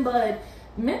amazing, but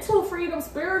mental freedom,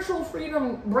 spiritual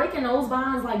freedom, breaking those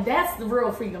bonds, like that's the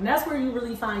real freedom. That's where you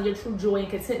really find your true joy and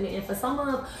contentment. And for some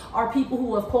of our people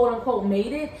who have quote unquote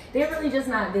made it, they're really just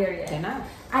not there yet. They're not.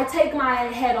 I take my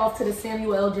hat off to the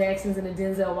Samuel L. Jacksons and the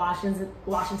Denzel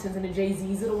Washingtons and the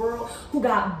Jay-Z's of the world who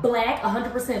got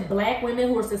 100% black women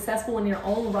who are successful in their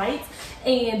own rights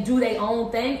and do their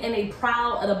own thing, and they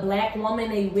proud of the black woman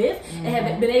they with, and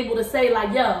have been able to say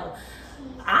like, yo,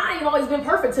 I ain't always been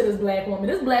perfect to this black woman.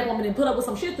 This black woman didn't put up with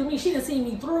some shit through me. She didn't see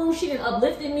me through. She didn't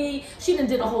uplifted me. She didn't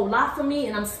did a whole lot for me,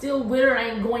 and I'm still with her.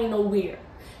 I ain't going nowhere.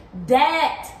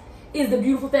 That is the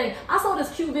beautiful thing. I saw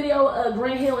this cute video of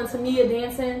Grant Hill and Tamia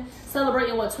dancing,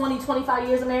 celebrating 25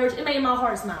 years of marriage. It made my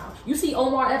heart smile. You see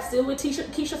Omar Epps still with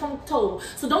Keisha from Total.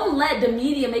 So don't let the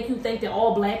media make you think that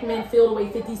all black men feel the way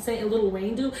 50 Cent and Lil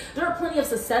Wayne do. There are plenty of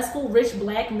successful, rich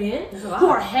black men who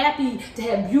are happy to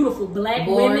have beautiful black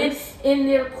women in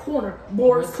their corner.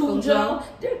 Boris Cujo.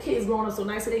 Their kids growing up so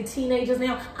nice. They teenagers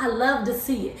now. I love to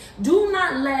see it. Do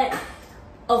not let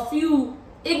a few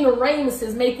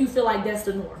ignoramuses make you feel like that's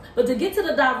the norm. But to get to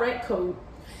the direct quote,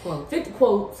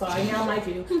 sorry, now I'm like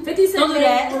you. 50 Cent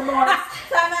made remarks.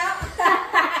 Time out.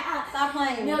 Stop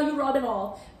playing. Now you rubbing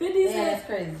off. 50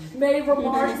 Cent made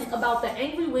remarks about the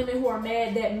angry women who are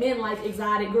mad that men like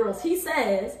exotic girls. He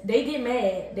says they get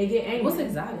mad, they get angry. What's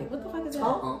exotic? What the fuck is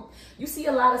that? You see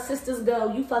a lot of sisters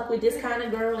go, you fuck with this kind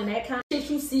of girl and that kind of shit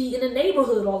you see in the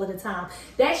neighborhood all of the time.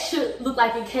 That shit look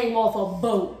like it came off a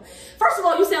boat. First of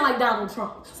all, you sound like Donald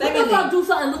Trump. Secondly, what the fuck do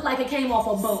something look like it came off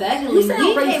a boat? Secondly, we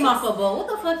came off a boat. What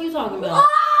the fuck you talking about?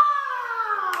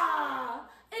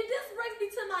 And this brings me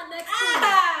to my next point.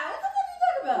 What the fuck you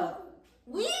talking about?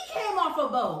 We came off a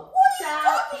boat. What are you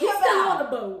talking about? He's still on the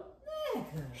boat.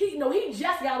 He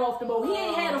just got off the boat. He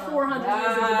ain't had a 400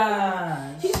 years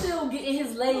of the He's still getting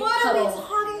his legs cut off.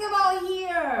 What are we talking about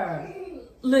here?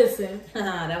 Listen.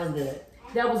 That was good.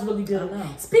 That was really good.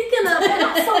 Speaking of, and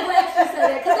I'm so glad you said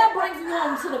that, because that brings me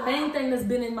home to the main thing that's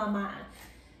been in my mind.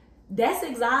 That's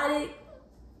exotic.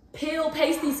 pale,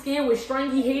 pasty skin with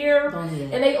stringy hair,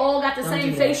 and they all got the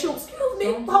same facial. Excuse me,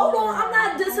 hold on, I'm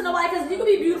not dissing nobody because you can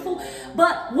be beautiful.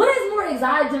 But what is more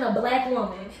exotic than a black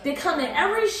woman that come in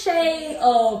every shade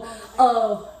of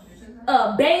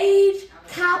beige,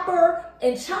 copper,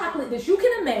 and chocolate that you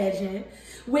can imagine,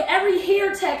 with every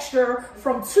hair texture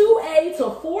from 2A to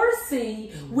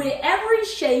 4C, with every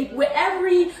shape, with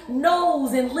every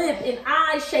nose and lip and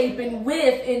eye shape and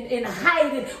width and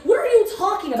height. And what are you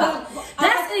talking about?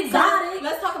 That's exotic.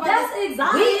 Let's talk about That's this.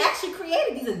 exotic. We actually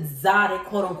created these exotic,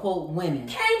 quote unquote, women.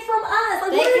 Came from us.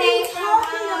 Like, They what are you came from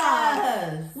talking about?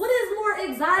 us. What is more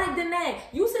exotic than that?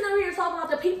 You sitting over here talking about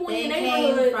the people in They your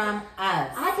came neighborhood. from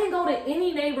us. I can go to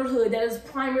any neighborhood that is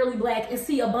primarily black and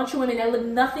see a bunch of women that look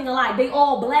nothing alike. They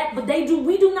all black, but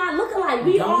we do not look alike.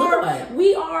 We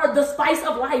are the spice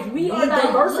of life. We are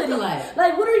diversity.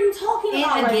 Like, what are you talking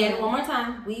about? And again, right now? one more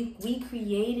time, we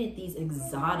created these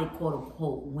exotic, quote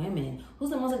unquote, women. Who's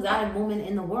the most exotic woman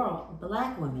in the world?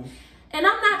 Black women. And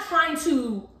I'm not trying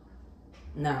to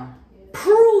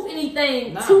prove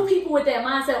anything to people with that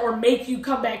mindset or make you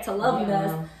come back to loving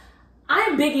us. I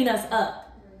am bigging us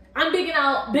up. I'm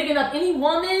bigging up any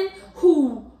woman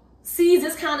who sees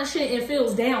this kind of shit and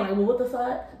feels down. Like, well, what the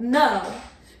fuck? No.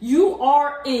 You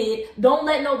are it. Don't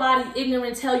let nobody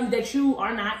ignorant tell you that you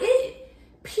are not it.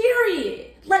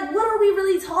 Period. Like, what are we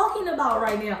really talking about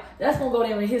right now? That's gonna go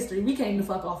down in history. We came to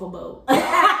fuck off a boat.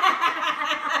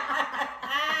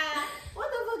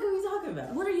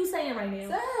 What are you saying right now?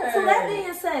 Sir. So that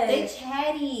being said, they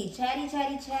chatty.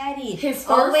 His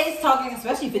always talking,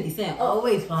 especially 50 Cent.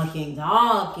 Always fucking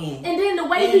talking. And then the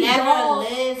way he dogged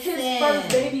his first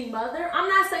baby mother. I'm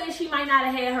not saying she might not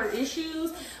have had her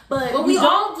issues, but we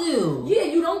all do. Yeah,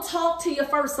 you don't talk to your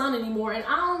first son anymore, and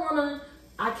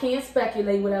I can't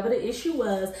speculate whatever the issue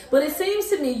was, but it seems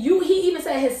to me he even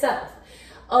said himself.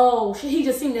 Oh, he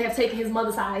just seemed to have taken his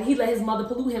mother's side. He let his mother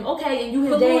pollute him. Okay, and you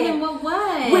his pollute dad. him with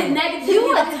what? With negativity.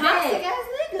 You a toxic ass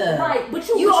nigga. Right, but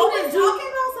you always talking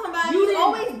about somebody. You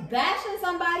always bashing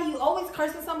somebody. You always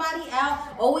cursing somebody out.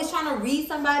 Always trying to read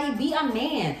somebody. Be a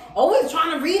man. Always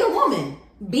trying to read a woman.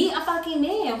 Be a fucking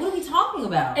man. What are we talking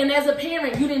about? And as a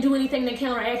parent, you didn't do anything to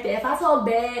counteract that. If I talk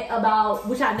bad about,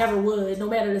 which I never would, no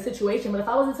matter the situation, but if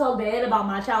I was to talk bad about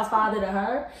my child's father to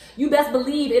her, you best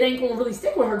believe it ain't going to really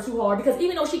stick with her too hard. Because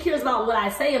even though she cares about what I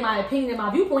say and my opinion and my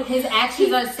viewpoint, his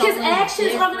actions are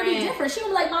going to be different. She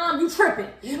gonna be like, Mom, you tripping.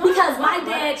 Because my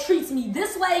dad treats me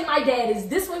this way. My dad is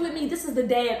this way with me. This is the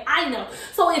dad I know.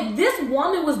 So if this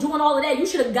woman was doing all of that, you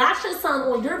should have got your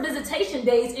son on your visitation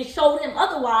days and showed him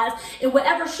otherwise. And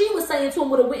whatever she was saying to him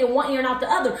would have went in one ear and out the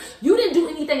other. You didn't do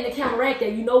anything to counteract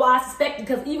that. You know why I suspect?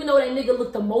 Because even though that nigga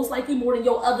looked the most like you more than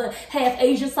your other half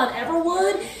Asian son ever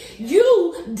would,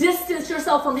 you distanced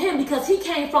yourself from him because he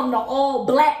came from the all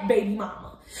black baby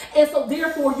mama. And so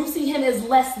therefore you see him as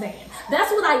less than. That's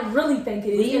what I really think it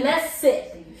is. And that's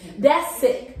sick. That's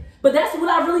sick. But that's what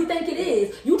I really think it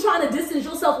is. You trying to distance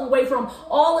yourself away from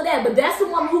all of that. But that's the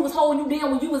woman who was holding you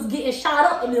down when you was getting shot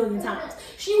up a million times.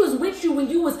 She was with you when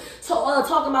you was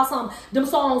talking about them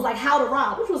songs like How to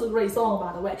Rob, which was a great song,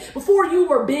 by the way. Before you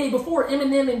were big, before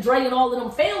Eminem and Dre and all of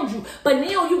them found you. But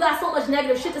now you got so much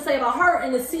negative shit to say about her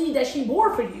and the seed that she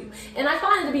bore for you. And I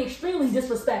find it to be extremely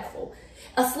disrespectful.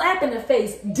 A slap in the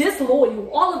face, disloyal,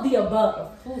 all of the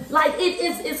above. Like,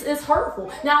 it's hurtful.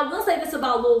 Now, I will say this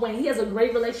about Lil Wayne. He has a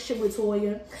great relationship with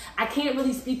Toya. I can't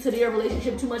really speak to their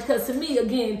relationship too much because to me,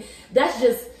 again, that's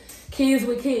just kids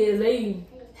with kids. They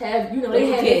have,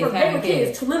 they were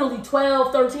kids, literally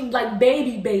 12, 13, like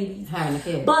babies. Having a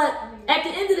kid. But at the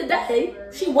end of the day,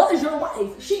 she was your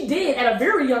wife. She did at a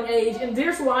very young age, and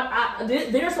therefore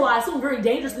I assume very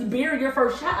dangerously bury your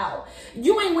first child.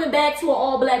 You ain't went back to an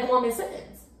all-black woman since.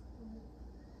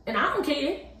 And I don't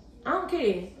care.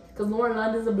 Because Lauren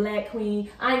London's a black queen.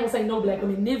 I ain't gonna say no black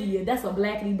woman. Nivea, that's a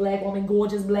blackity black woman,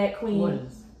 gorgeous black queen.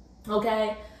 Gorgeous.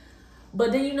 Okay?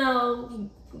 But then, he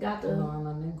got the Lauren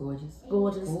London,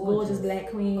 gorgeous black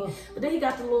queen. But then he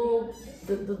got the little,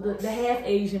 the half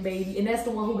Asian baby, and that's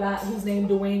the one who's named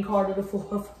Dwayne Carter the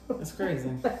fourth. That's crazy.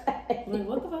 Like,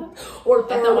 what the fuck? Or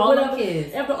third, after all whatever.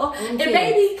 Kids. And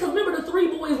maybe, because remember the three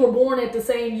boys were born at the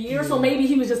same year, so maybe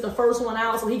he was just the first one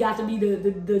out, so he got to be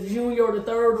the junior or the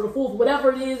third or the fourth,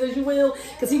 whatever it is, as you will,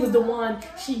 because he was the one,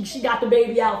 she got the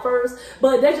baby out first.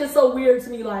 But that's just so weird to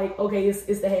me, like, okay,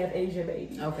 it's the half Asian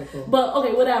baby. Okay, cool. But,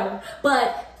 okay, whatever.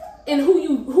 But, and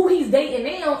who he's dating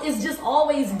now, it's just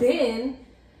always been,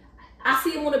 I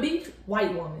see him on the beach,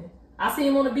 white woman. I see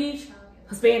him on the beach,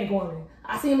 Hispanic woman.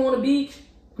 I see him on the beach,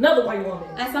 another white woman.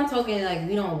 At some token, like,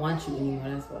 we don't want you anymore,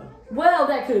 that's why. Well,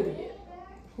 that could be it.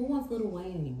 Who wants Lil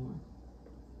Wayne anymore?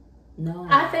 No.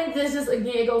 I think this just,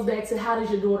 again, it goes back to how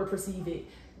does your daughter perceive it?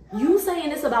 You saying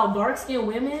this about dark-skinned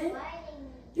women?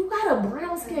 You got a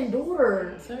brown-skinned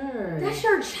daughter. Sir. That's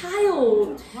your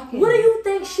child. What do you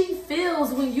think she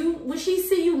feels when she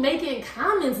see you making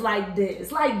comments like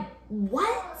this? Like,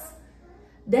 what?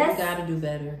 That's got to do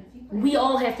better. We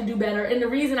all have to do better. And the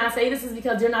reason I say this is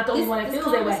because they're not the only one that feels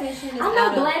that way. I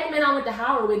know black men I went to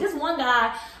Howard with. This one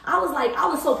guy, I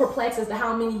was so perplexed as to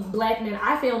how many black men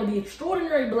I found to be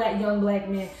extraordinary young black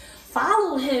men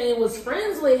followed him and was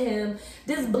friends with him.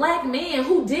 This black man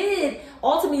who did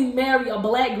ultimately marry a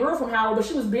black girl from Howard, but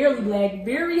she was barely black,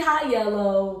 very high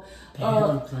yellow.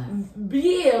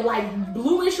 Yeah, like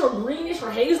bluish or greenish or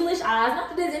hazelish eyes. Not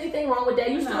that there's anything wrong with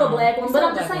that. You're still a black one, but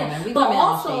I'm just saying. But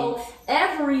also,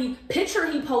 every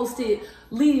picture he posted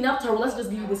leading up to her, let's just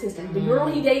give you this history. The girl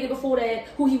he dated before that,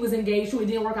 who he was engaged to, it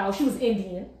didn't work out. She was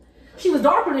Indian. She was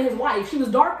darker than his wife. She was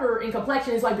darker in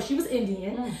complexion than his wife, but she was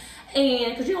Indian.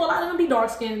 And because a lot of them be dark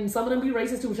skinned, and some of them be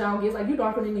racist too, which I don't get. It's like, you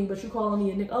darker than me, but you calling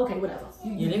me a nigga. Okay, whatever.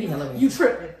 You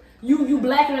tripping. You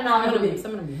blacker than I am.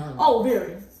 Some of them be hungry. Oh,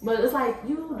 very. But it's like,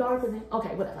 you darker than,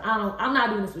 okay, whatever. I'm not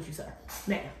doing this with you, sir.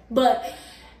 Now. But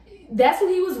that's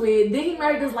who he was with. Then he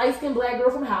married this light-skinned black girl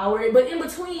from Howard. But in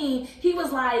between, he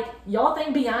was like, y'all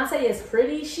think Beyonce is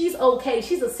pretty? She's okay.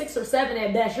 She's a 6 or 7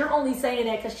 at best. You're only saying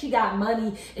that because she got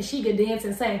money and she could dance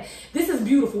and sing. This is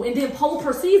beautiful. And then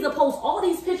proceeds to post all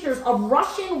these pictures of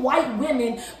Russian white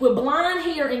women with blonde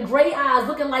hair and gray eyes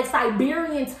looking like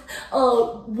Siberian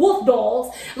wolf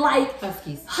dogs. Like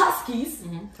Huskies. Huskies.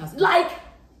 Huskies. Like,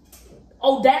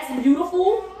 oh, that's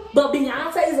beautiful. But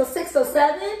Beyonce is a 6 or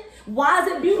 7. Why is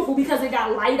it beautiful? Because it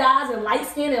got light eyes and light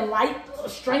skin and light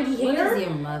stringy hair. What does your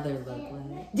mother look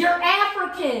like? They're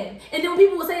African. And then when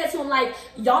people would say that to him, like,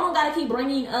 y'all don't gotta keep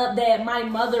bringing up that my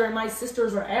mother and my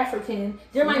sisters are African.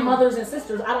 They're my mothers and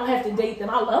sisters. I don't have to date them.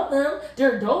 I love them.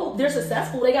 They're dope. They're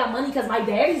successful. They got money because my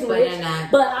daddy's rich.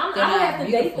 But I don't have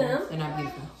to date them. They're not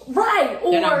beautiful. Right.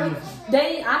 Or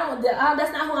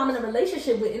that's not who I'm in a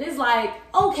relationship with. And it's like,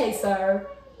 okay, sir.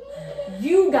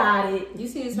 You got it. You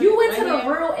see this? You went to the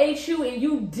real HU and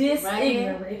you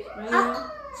ignorant.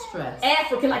 Stress.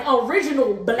 African, like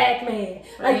original black man.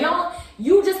 Like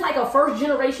you just like a first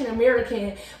generation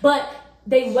American, but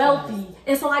they wealthy.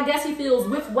 And so I guess he feels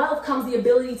with wealth comes the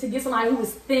ability to get somebody who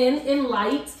is thin and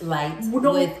light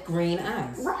with green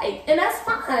eyes. Right. And that's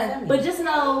fine. But just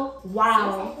know,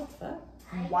 wow.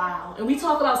 And we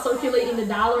talk about circulating the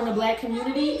dollar in the black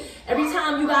community. Every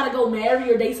time you gotta go marry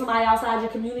or date somebody outside your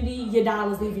community, your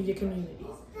dollar's leaving your community.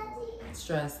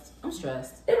 Stressed. I'm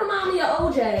stressed. It reminds me of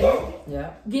OJ.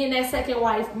 Yeah. Getting that second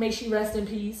wife, may she rest in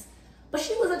peace. But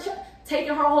she was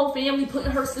taking her whole family,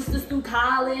 putting her sisters through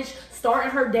college,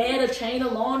 starting her dad a chain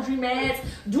of laundromats,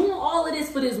 doing all of this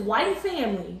for this white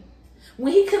family.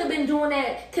 When he could have been doing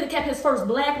that, could have kept his first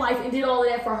black wife and did all of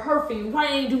that for her family. Why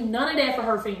ain't do none of that for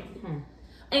her family?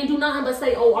 Ain't do nothing but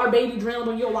say, oh, our baby drowned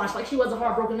on your watch. Like she wasn't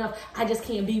heartbroken enough. I just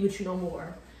can't be with you no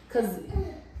more. Because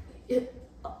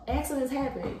accidents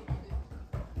happen.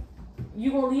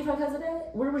 You gonna leave her because of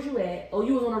that? Where was you at? Oh,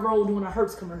 you was on the road doing a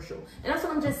Hertz commercial. And that's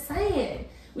what I'm just saying.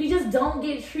 We just don't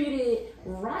get treated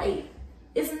right.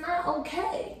 It's not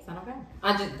okay. It's not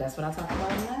okay. That's what I talked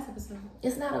about in the last episode.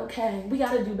 It's not okay. We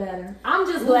gotta do better. I'm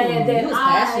just glad that you was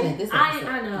passionate this episode.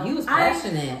 I know. You was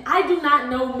passionate. I do not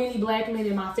know many black men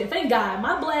in my family. Thank God.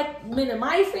 My black men in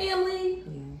my family,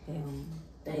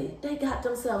 they got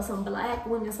themselves some black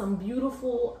women, some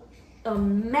beautiful,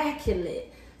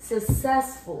 immaculate,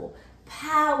 successful,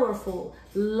 powerful,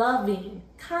 loving,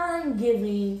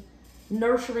 kind-giving,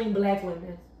 nurturing black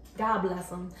women. God bless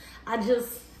them.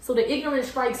 So the ignorance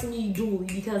strikes me duly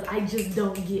because I just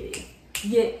don't get it.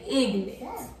 You're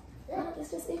ignorant. It's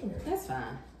just ignorant. That's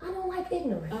fine. I don't like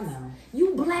ignorance. I know.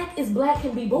 You black as black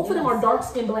can be. Both of them are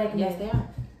dark-skinned black men. Yes, they are.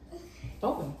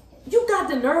 Both of them. You got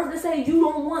the nerve to say you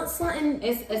don't want something.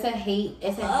 It's a hate.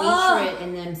 It's a hatred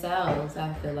in themselves.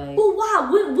 I feel like. Well, why?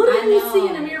 What do you see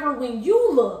in the mirror when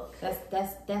you look? That's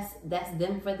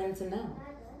them for them to know.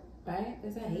 Right?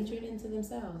 There's a hatred into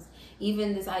themselves.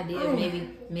 Even this idea of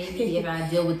maybe if I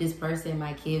deal with this person,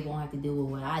 my kid won't have to deal with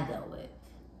what I dealt with.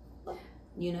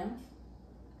 You know?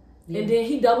 Yeah. And then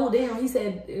he doubled down. He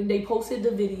said, they posted the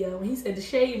video, and he said, the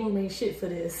shade room ain't shit for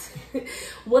this.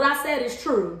 What I said is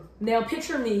true. Now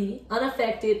picture me,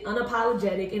 unaffected,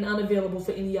 unapologetic, and unavailable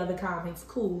for any other comments.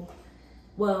 Cool.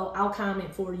 Well, I'll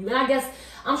comment for you. And I guess,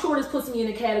 I'm sure this puts me in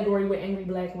a category with angry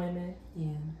black women.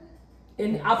 Yeah.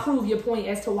 And I prove your point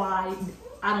as to why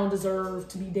I don't deserve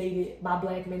to be dated by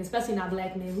black men, especially not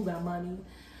black men who got money.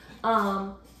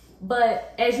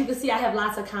 But as you can see, I have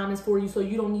lots of comments for you, so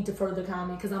you don't need to further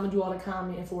comment because I'm going to do all the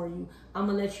commenting for you. I'm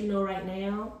going to let you know right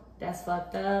now That's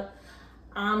fucked up.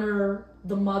 Honor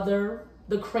the mother,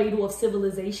 the cradle of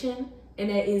civilization, and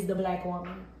that is the black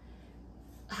woman.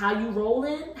 How you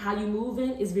rolling, how you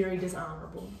moving is very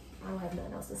dishonorable. I don't have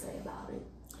nothing else to say about it.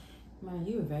 Man,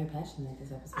 you were very passionate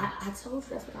this episode. I told you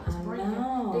that's what I was bringing.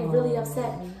 Know. They really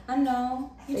upset me. I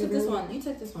know. You They took really-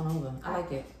 this one over. I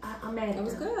like it. I'm mad at them. It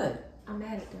was good. I'm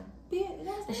mad at them. Yeah,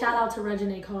 that's And good. shout out to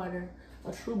Regina Carter,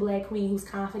 a true black queen who's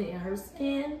confident in her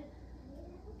skin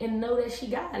and know that she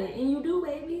got it. And you do,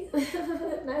 baby.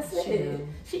 That's She it. do.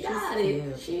 She got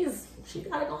it. She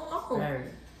got it going on. Very.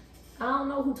 I don't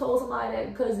know who told somebody that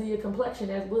because of your complexion,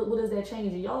 what does that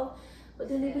change in y'all? But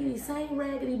then they be these same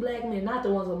raggedy black men, not the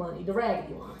ones with money, the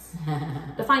raggedy ones.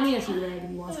 The financially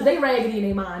raggedy ones. Because they raggedy in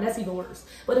their mind, that's even worse.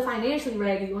 But the financially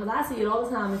raggedy ones, I see it all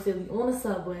the time in Philly, on the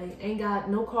subway, ain't got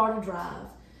no car to drive,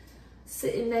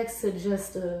 sitting next to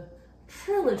just a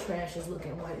trailer trashes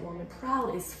looking white woman,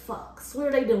 proud as fuck.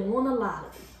 Swear they done won a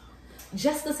lottery.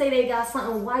 Just to say they got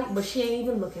something white, but she ain't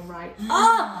even looking right.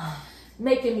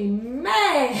 Making me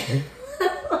mad.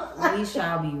 We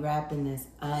shall be wrapping this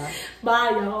up.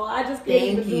 Bye, y'all. I just can't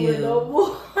even do it no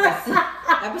more.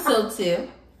 Episode 2.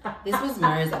 This was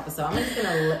Mer's episode.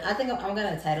 I think I'm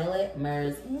gonna title it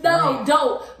Mer's No, Rant.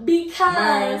 don't. Because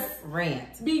Mer's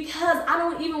Rant. Because I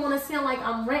don't even want to sound like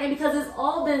I'm ranting because it's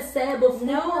all been said before.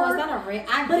 No, it's not a rant.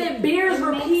 But it bears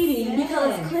makes repeating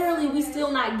because sense. clearly we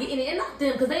still not getting it. And not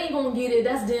them, because they ain't gonna get it.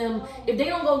 That's them. If they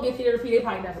don't go get therapy, they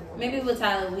probably never will. Maybe with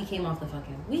Tyler, we came off the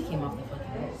fucking boat. We came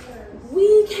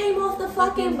off the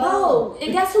fucking boat.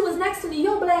 And guess who was next to me?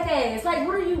 Your black ass. Like,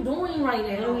 what are you doing right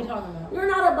now? What are we talking about? You're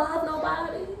not above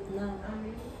nobody. No,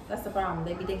 that's the problem.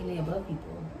 They be thinking they above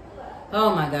people.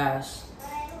 Oh my gosh.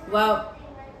 Well,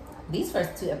 these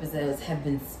first 2 episodes have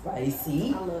been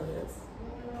spicy. I love this.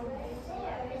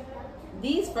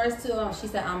 These first 2, she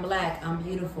said, I'm black, I'm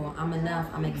beautiful, I'm enough,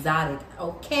 I'm exotic.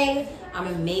 Okay, I'm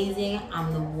amazing,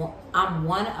 I'm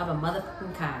one of a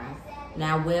motherfucking kind.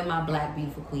 Now where my black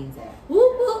beautiful queens at?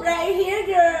 Whoop whoop, right here,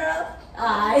 girl.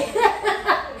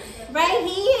 Right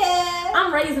here.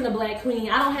 I'm raising a black queen.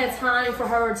 I don't have time for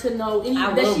her to know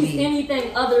I that will she's be.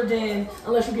 anything other than,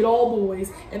 unless you get all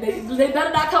boys. And they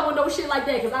better not come with no shit like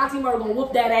that, because Auntie Mer gonna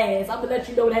whoop that ass. I'm gonna let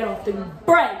you know that off the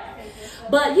break.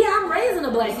 But yeah, I'm raising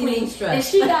a black queen, and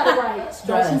she got it right.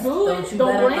 Don't you do it.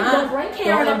 Don't bring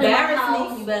Karen up in my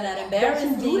house. You better not embarrass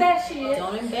Don't me. you do that shit.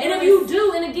 Don't embarrass And if you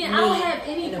do, and again, me. I don't have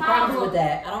any problem with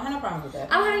that. I don't have no problem with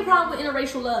that. I don't have any problem with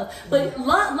interracial love, but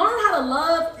learn how to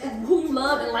love who you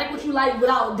love and like what you like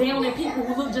without downing people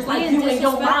who look just like you and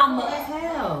your mama.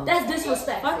 Hell. That's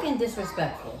disrespectful. Fucking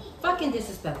disrespectful. Fucking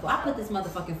disrespectful. I put this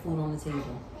motherfucking food on the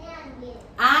table.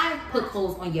 I put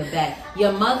clothes on your back.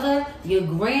 Your mother, your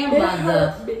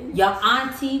grandmother, your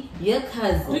auntie, your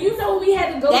cousin. Do you know we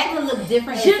had to go that through could look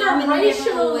different in so many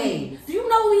different generationally? ways. Do you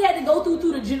know we had to go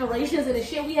through the generations and the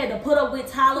shit we had to put up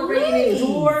with, tolerate, and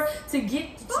endure to get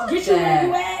you where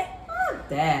you at? Fuck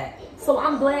that. So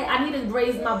I'm glad I need to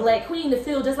raise my black queen to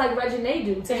feel just like Regina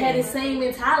do, to have the same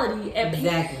mentality at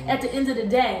the end of the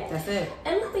day. That's it.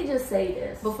 And let me just say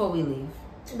this. Before we leave.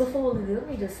 Let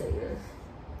me just say this.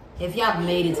 If y'all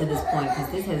made it to this point,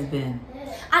 because this has been.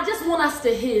 I just want us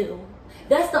to heal.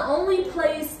 That's the only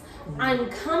place I'm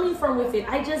coming from with it.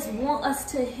 I just want us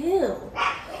to heal.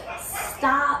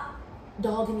 Stop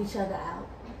dogging each other out.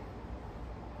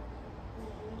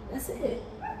 That's it.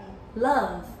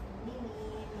 Love.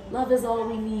 Love is all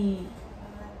we need.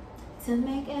 To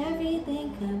make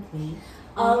everything complete.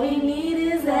 All we need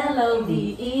is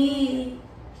L-O-V-E.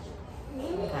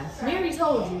 Okay. Mary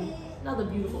told you. Another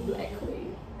beautiful black queen.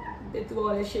 Been through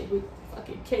all that shit with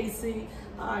fucking KC.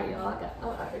 Alright, y'all.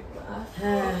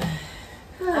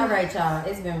 All right, y'all.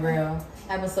 It's been real.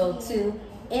 Episode 2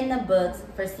 in the books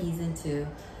for season 2.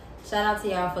 Shout out to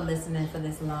y'all for listening for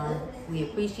this long. We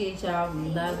appreciate y'all. We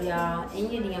love y'all. In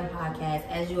Your DM podcast,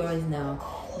 as you always know,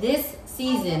 this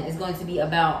season is going to be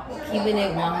about keeping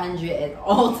it 100 at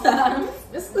all times.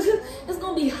 It's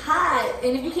gonna be hot,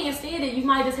 and if you can't stand it, you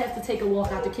might just have to take a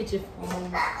walk out the kitchen for a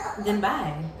moment. Then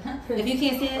bye. If you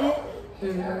can't stand it,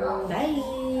 bye.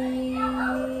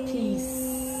 Peace.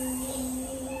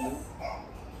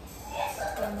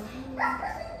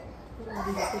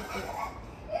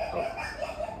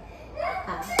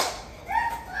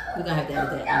 We're gonna have to edit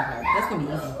that in her. That's gonna be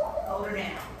easy. Hold her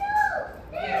down.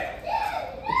 The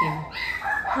camera.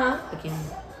 Huh? The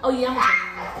camera. Oh yeah, I'm gonna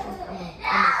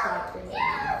clap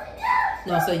that.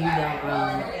 No, so you don't. She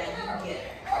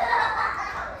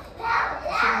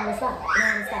don't wanna stop. She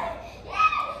don't wanna stop.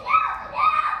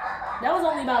 That was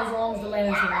only about as long as the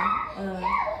last one.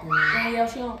 Danielle,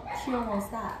 she don't wanna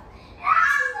stop.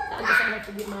 I guess I'm gonna have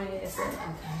to get my ass up.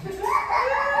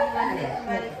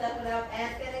 Somebody stuff without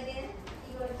asking again.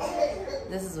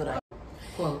 This is what I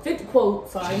quote. 50 quote.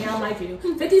 Sorry, now I'm like you.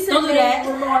 50 Cent Don't do that.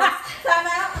 made remarks. Time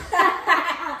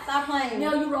out. Stop playing.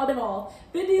 Now you rubbing off.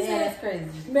 50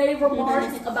 Cent made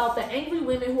remarks about the angry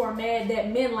women who are mad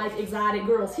that men like exotic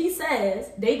girls. He says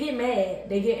they get mad,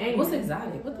 they get angry. What's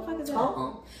exotic? What the fuck is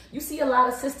that? You see a lot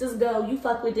of sisters go, you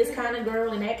fuck with this kind of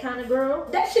girl and that kind of girl.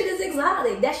 That shit is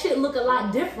exotic. That shit look a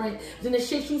lot different than the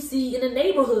shit you see in the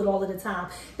neighborhood all of the time.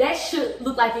 That shit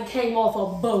look like it came off a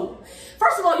boat.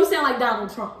 First of all, you sound like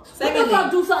Donald Trump. Secondly, what the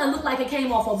fuck do something look like it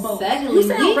came off a boat? Secondly, you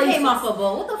sound we racist. came off a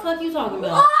boat. What the fuck you talking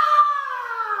about?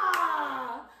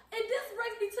 And this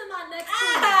brings me to my next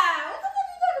point. What the fuck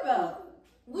you talking about?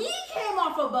 We came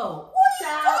off a boat. What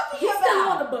are you talking He's about? still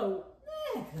on the boat.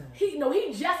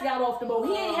 He just got off the boat.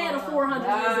 He ain't had a 400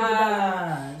 years in the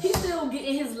boat. He's still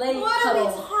getting his legs cut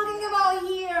off. What are we talking about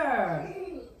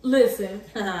here? Listen.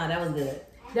 That was good.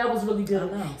 That was really good.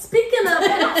 Speaking of,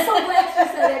 and I'm so glad you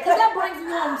said that, because that brings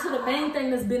me home to the main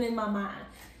thing that's been in my mind.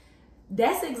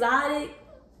 That's exotic.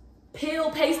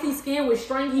 Pale, pasty skin with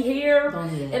stringy hair,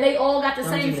 and they all got the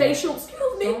same facial.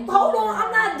 Excuse me, hold on.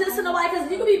 I'm not dissing nobody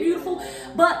because you can be beautiful.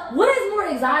 But what is more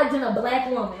exotic than a black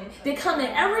woman that come in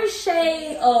every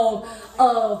shade of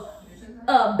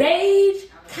beige,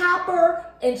 copper,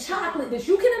 and chocolate that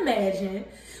you can imagine,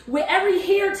 with every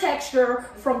hair texture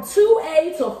from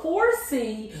 2A to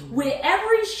 4C, with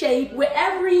every shape, with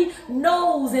every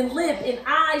nose and lip and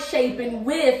eye shape and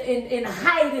width and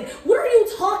height. And what are you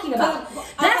talking about?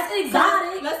 That's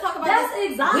exotic. Let's talk about That's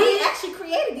this. exotic. We actually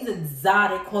created these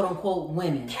exotic, quote unquote,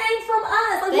 women. Came from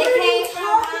us. Like, They what are came you from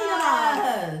talking about?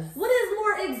 us. What is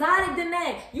more exotic than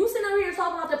that? You sitting over here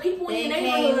talking about the people in They your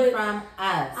came neighborhood. from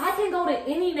us. I can go to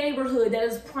any neighborhood that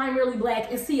is primarily black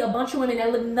and see a bunch of women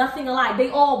that look nothing alike. They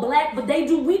all black, but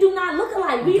we do not look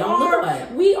alike. We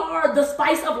are the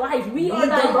spice of life. We are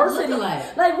diversity.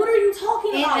 Like, what are you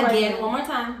talking about? And again, right now? one more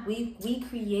time, we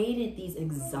created these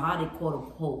exotic, quote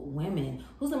unquote, women.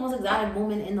 Who's the most exotic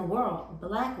woman in the world?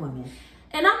 Black women.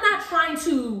 And I'm not trying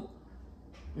to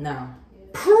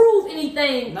prove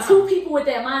anything to people with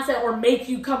that mindset or make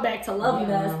you come back to loving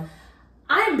us.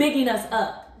 I'm bigging us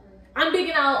up. I'm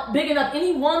bigging up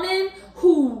any woman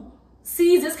who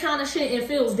sees this kind of shit and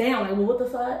feels down. Like, well, what the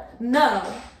fuck? No.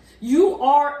 You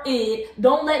are it.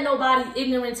 Don't let nobody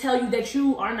ignorant tell you that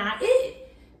you are not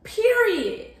it.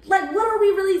 Period. Like, what are we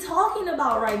really talking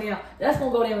about right now? That's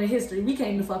gonna go down in history. We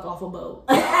came to fuck off a boat.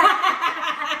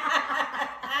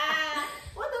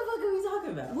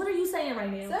 What are you saying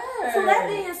right now? Sir. So that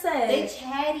being said, they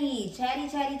chatty.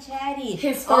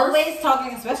 His always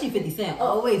talking, especially 50 Cent,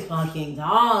 always fucking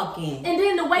talking. And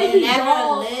then the way he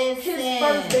dogged his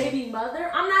first baby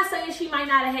mother, I'm not saying she might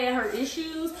not have had her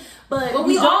issues, but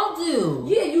we all do.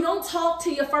 Yeah, you don't talk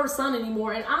to your first son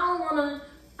anymore, and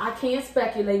I can't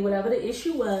speculate whatever the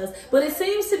issue was, but it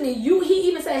seems to me, he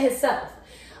even said himself,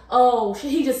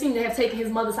 he just seemed to have taken his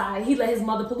mother's side. He let his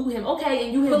mother pollute him. Okay,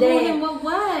 and you his pollute dad. Him with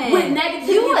what? With negativity.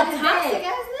 You a toxic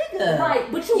ass nigga.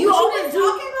 Right, but you always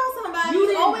talking about somebody.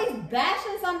 You always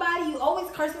bashing somebody. You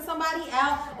always cursing somebody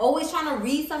out. Always trying to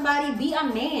read somebody. Be a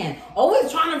man.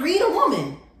 Always trying to read a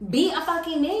woman. Be a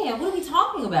fucking man. What are we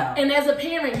talking about? And as a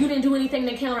parent, you didn't do anything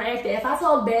to counteract that. If I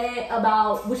talk bad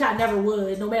about, which I never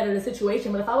would, no matter the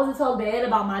situation, but if I was to talk bad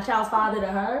about my child's father to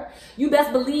her, you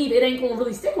best believe it ain't going to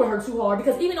really stick with her too hard.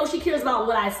 Because even though she cares about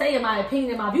what I say and my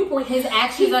opinion and my viewpoint, his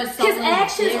actions are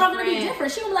going to be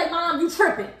different. She going to be like, Mom, you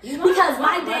tripping. Because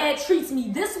my dad treats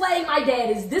me this way. My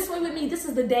dad is this way with me. This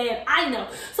is the dad I know.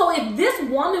 So if this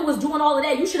woman was doing all of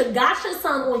that, you should have got your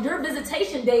son on your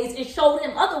visitation days and showed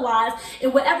him otherwise.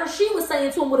 And whatever she was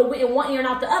saying to him would have went in one ear and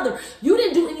out the other. You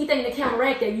didn't do anything to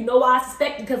counteract that. You know why I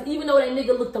suspect? Because even though that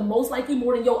nigga looked the most like you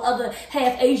more than your other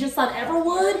half Asian son ever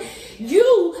would,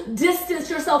 you distanced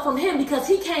yourself from him because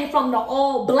he came from the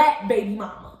all black baby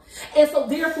mama. And so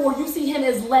therefore you see him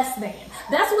as less than.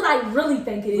 That's what I really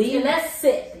think it is. And that's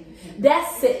sick.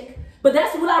 That's sick. But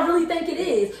that's what I really think it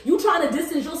is. You trying to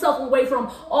distance yourself away from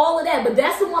all of that. But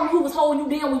that's the woman who was holding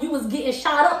you down when you was getting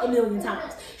shot up a million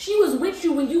times. She was with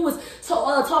you when you was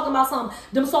talking about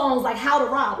them songs like How to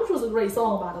Rob, which was a great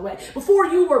song, by the way. Before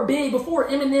you were big, before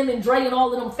Eminem and Dre and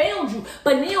all of them found you.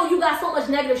 But now you got so much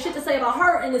negative shit to say about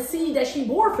her and the seed that she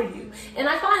bore for you. And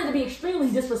I find it to be extremely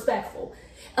disrespectful.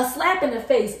 A slap in the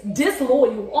face,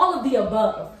 disloyal, all of the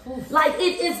above. Like,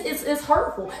 it's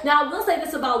hurtful. Now, I will say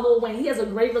this about Lil Wayne. He has a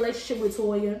great relationship with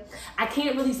Toya. I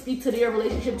can't really speak to their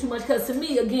relationship too much because to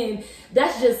me, again,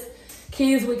 that's just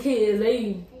kids with kids.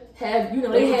 They have,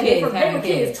 they were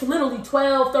kids, literally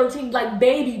 12, 13, like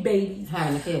babies.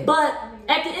 Having a kid. But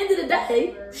At the end of the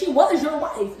day, she was your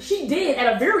wife. She did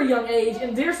at a very young age,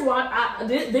 and therefore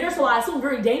I assume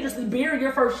very dangerously bury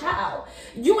your first child.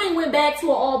 You ain't went back to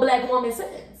an all-black woman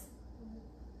since.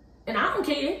 And I don't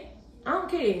care. I don't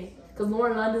care. Because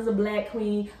Lauren London's a black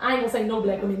queen. I ain't gonna say no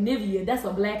black woman. Nivea, that's a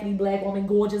blackity black woman,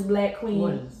 gorgeous black queen.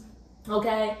 Gorgeous.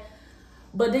 Okay?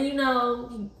 But then, you know,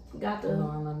 he got the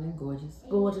Lauren London,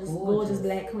 gorgeous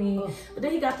black queen. Oh. But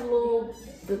then he got the little,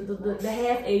 the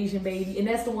half Asian baby, and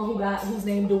that's the one who's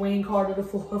named Dwayne Carter the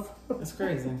fourth. That's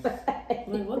crazy.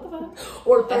 Like, what the fuck?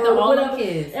 Or the third, after all whatever.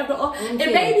 Kids. And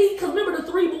maybe, because remember the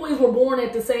 3 boys were born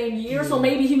at the same year, so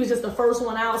maybe he was just the first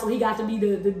one out, so he got to be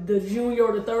the junior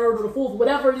or the third or the fourth,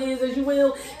 whatever it is, as you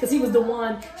will, because he was the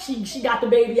one, she got the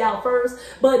baby out first.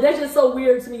 But that's just so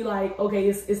weird to me, like, okay,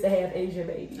 it's the half Asian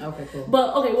baby. Okay, cool.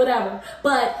 But, okay, whatever.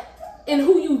 But, and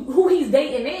who he's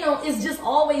dating now, it's just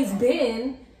always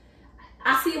been,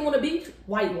 I see him on the beach,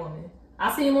 white woman.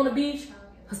 I see him on the beach,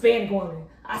 Hispanic woman.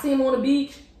 I see him on the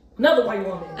beach, another white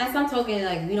woman. At some token,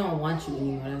 like, we don't want you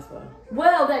anymore, that's why.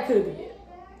 Well, that could be it.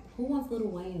 Who wants Little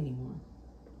Wayne anymore?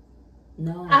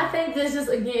 No. I think this just,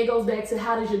 again, it goes back to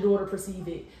how does your daughter perceive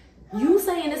it? You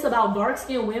saying this about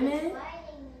dark-skinned women?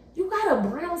 You got a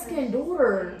brown-skinned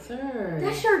daughter. Sir.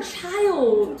 That's your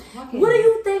child. What do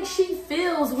you think she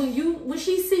feels when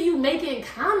she see you making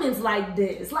comments like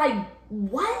this? Like,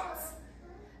 what?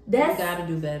 You gotta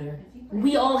do better.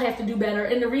 We all have to do better.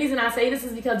 And the reason I say this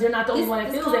is because they're not the only one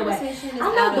that feels that way. I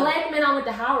know black men I went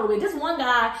to Howard with. This one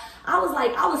guy, I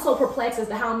was so perplexed as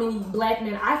to how many black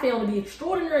men I found to be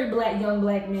extraordinary young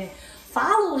black men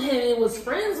followed him and was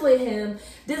friends with him.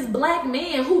 This black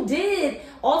man who did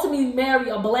ultimately marry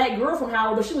a black girl from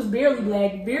Howard, but she was barely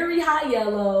black, very high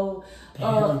yellow.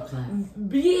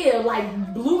 Yeah,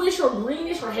 like bluish or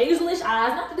greenish or hazelish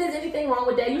eyes. Not that there's anything wrong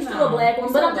with that. You're still a black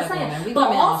one, but I'm just saying.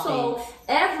 But also,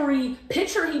 every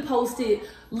picture he posted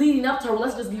leading up to her,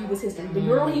 let's just give you this history. The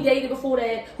girl he dated before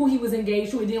that, who he was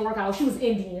engaged to, it didn't work out. She was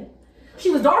Indian. She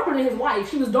was darker than his wife.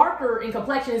 She was darker in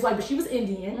complexion, his wife, but she was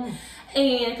Indian.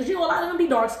 And because you know a lot of them be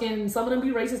dark skinned, some of them be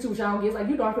racist too, which I don't get. It's like,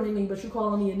 you darker than me, but you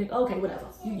calling me a nigga. Okay, whatever.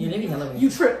 You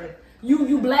tripping.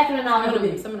 You blacker than I ever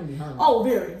be. Some of them be hungry. Oh,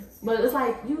 very. But it's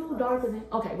like, you darker than,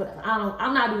 okay, whatever.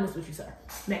 I'm not doing this with you, sir.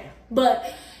 Now.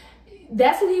 But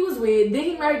that's who he was with. Then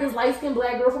he married this light-skinned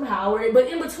black girl from Howard. But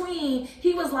in between,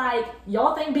 he was like,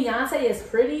 y'all think Beyonce is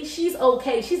pretty? She's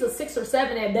okay. She's a 6 or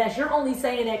 7 at best. You're only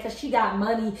saying that because she got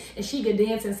money and she could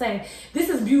dance and sing. This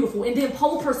is beautiful. And then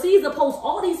proceeds to post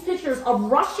all these pictures of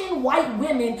Russian white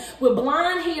women with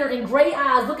blonde hair and gray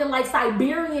eyes looking like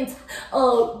Siberian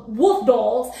wolf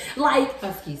dogs. Like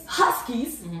Huskies.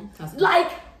 Huskies.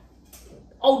 Like,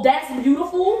 oh, that's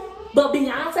beautiful. But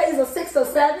Beyonce is a 6 or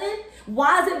 7?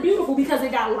 Why is it beautiful? Because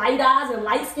it got light eyes and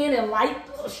light skin and light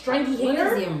stringy hair.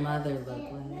 What does your mother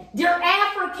look like? You're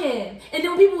African. And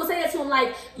then people would say that to him,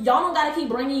 like, y'all don't gotta keep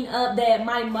bringing up that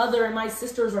my mother and my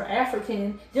sisters are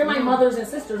African. They're my mothers and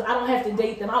sisters. I don't have to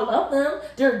date them. I love them.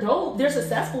 They're dope. They're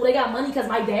successful. They got money because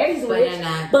my daddy's rich.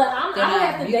 But I don't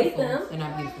have to date them. They're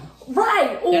not beautiful.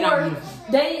 Right. Or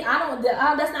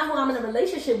that's not who I'm in a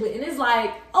relationship with. And it's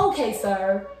like, okay,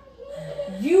 sir.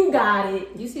 You got it.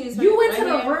 You see this? You went to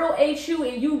the real HU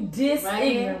and you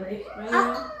ignorant.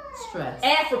 Stress.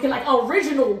 African, like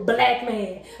original black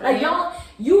man. Like y'all,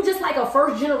 you just like a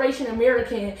first generation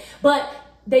American, but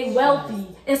they wealthy.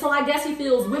 And so I guess he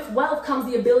feels with wealth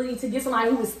comes the ability to get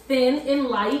somebody who is thin and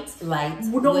light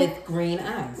with green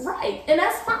eyes. Right. And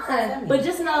that's fine. But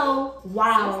just know,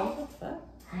 wow.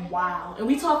 Wow. And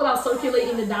we talk about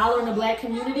circulating the dollar in the black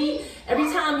community. Every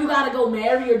time you gotta go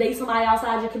marry or date somebody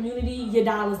outside your community, your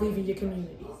dollar's leaving your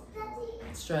community.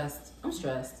 Stressed. I'm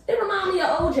stressed. It reminds me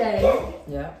of OJ.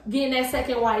 Yeah. Getting that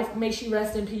second wife, may she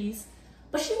rest in peace.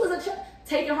 But she was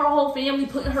taking her whole family,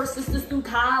 putting her sisters through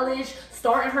college,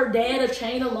 starting her dad a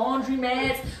chain of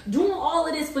laundromats, doing all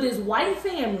of this for this white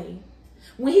family.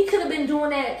 When he could have been doing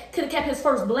that, could have kept his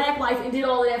first black wife and did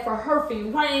all of that for her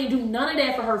family. Why ain't do none of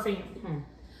that for her family?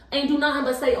 Ain't do nothing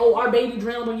but say, oh, our baby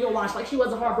drowned on your watch. Like she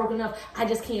wasn't heartbroken enough. I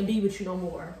just can't be with you no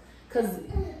more. Because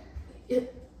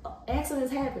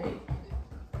accidents happen.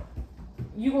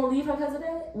 You gonna leave her because of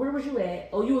that? Where was you at?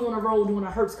 Oh, you was on the road doing a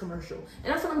Hertz commercial.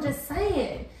 And that's what I'm just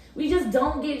saying. We just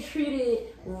don't get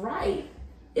treated right.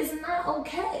 It's not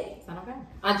okay. It's not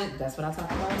okay. That's what I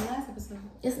talked about in the last episode.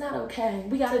 It's not okay.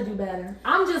 We gotta do better.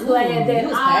 I'm just glad that you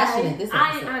was passionate this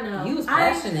episode. I know. You was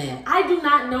passionate. I do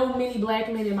not know many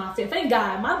black men in my family. Thank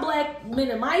God. My black men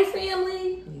in my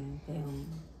family,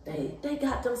 they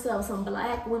got themselves some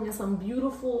black women, some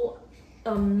beautiful,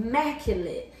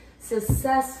 immaculate,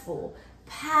 successful,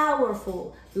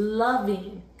 powerful,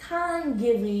 loving,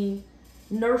 kind-giving,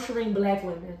 nurturing black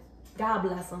women. God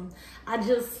bless them.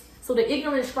 So the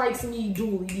ignorance strikes me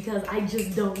duly because I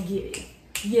just don't get it.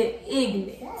 You're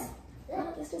ignorant.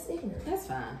 No, it's just ignorant. That's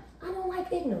fine. I don't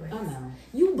like ignorance. I know.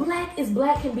 You black as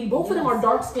black can be. Both of them are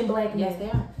dark-skinned black men. Yes, they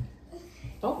are.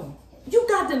 Both of them. You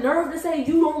got the nerve to say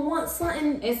you don't want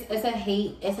something. It's a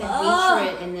hate. It's a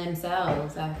hatred in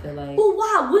themselves. I feel like. Well,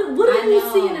 why? What do you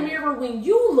see in the mirror when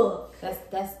you look? That's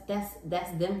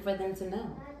them for them to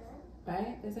know,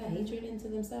 right? There's a hatred into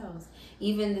themselves.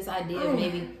 Even this idea of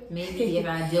maybe if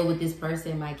I deal with this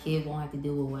person, my kid won't have to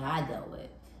deal with what I dealt with.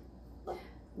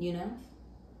 You know.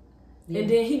 Yeah. And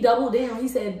then he doubled down. He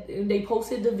said, they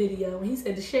posted the video, and he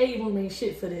said, the shade room ain't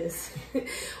shit for this.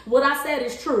 What I said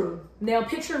is true. Now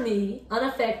picture me,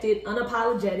 unaffected,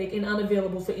 unapologetic, and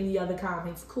unavailable for any other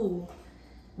comments. Cool.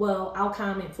 Well, I'll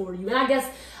comment for you. And I guess,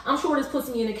 I'm sure this puts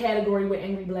me in a category with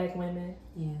angry black women.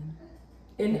 Yeah.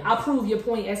 And I prove your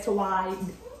point as to why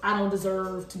I don't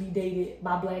deserve to be dated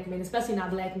by black men, especially not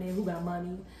black men who got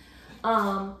money.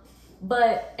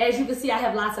 But as you can see, I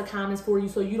have lots of comments for you,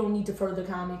 so you don't need to further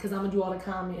comment because I'm going to do all the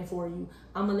commenting for you.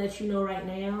 I'm going to let you know right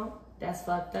now, that's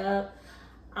fucked up.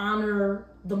 Honor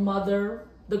the mother,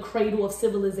 the cradle of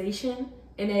civilization,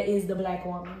 and that is the black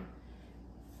woman.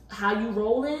 How you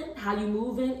rolling, how you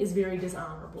moving is very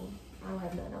dishonorable. I don't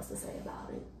have nothing else to say about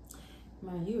it.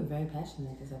 Man, you were very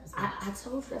passionate this episode. I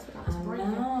told you that's what I was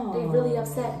bringing. Know. They really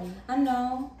upset me. I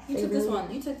know. You took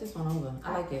really, this one over.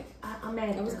 I like it. I'm mad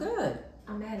at them. It was good.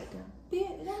 I'm mad at them. Yeah,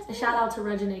 and shout out to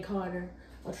Regina Carter,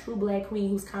 a true black queen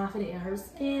who's confident in her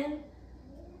skin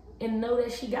and know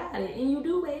that she got it. And you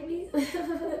do, baby.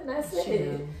 That's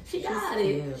it. She got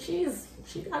it. She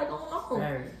got it going on.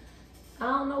 Very. I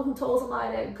don't know who told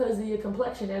somebody that because of your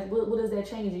complexion. What does that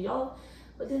change y'all?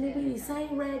 But then they be these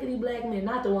same raggedy black men,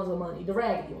 not the ones with money, the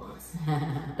raggedy ones.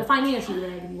 The financially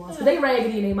raggedy ones. Because they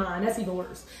raggedy in their mind, that's even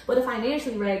worse. But the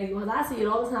financially raggedy ones, I see it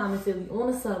all the time in Philly,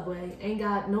 on the subway, ain't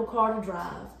got no car to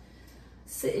drive,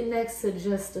 sitting next to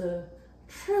just a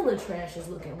trailer trashes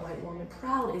looking white woman,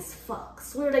 proud as fuck.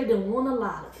 Swear they done won a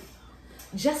lottery.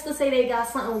 Just to say they got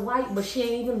something white, but she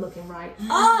ain't even looking right.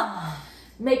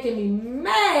 Making me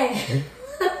mad.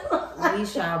 We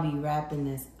shall be wrapping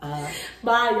this up.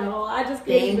 Bye, y'all. I just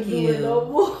can't even do it no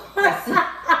more.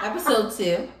 Episode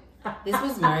 2. This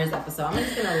was Mer's episode.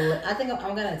 I think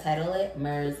I'm gonna title it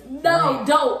Mer's Rant.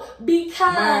 Don't.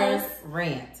 Because Mer's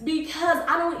Rant. Because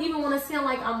I don't even want to sound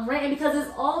like I'm ranting because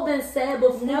it's all been said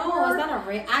before. No, it's not a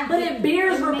rant. But it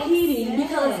bears repeating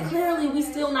because clearly we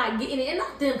still not getting it. And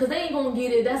not them, because they ain't gonna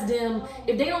get it. That's them.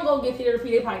 If they don't go get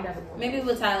therapy, they probably never will. Maybe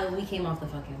we'll title We came off the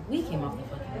fucking boat.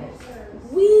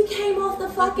 We came off the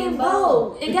fucking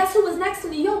boat. And guess who was next to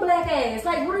me? Your black ass.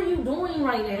 Like, what are you doing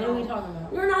right now? What are we talking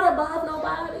about? You're not above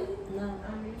nobody. No.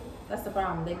 That's the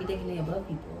problem. They be thinking they above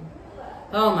people.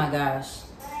 Oh my gosh.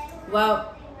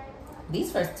 Well,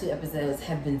 these first 2 episodes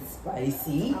have been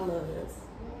spicy. I love this.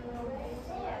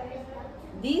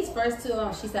 These first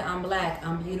 2, she said, I'm black,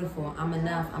 I'm beautiful, I'm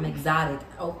enough, I'm exotic.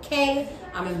 Okay,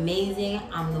 I'm amazing,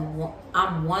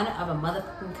 I'm one of a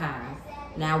motherfucking kind.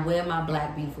 Now where my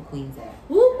black beautiful queens at?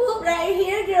 Whoop whoop, right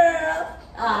here, girl.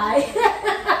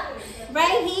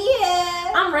 Right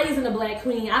here. I'm raising a black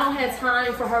queen. I don't have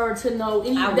time for her to know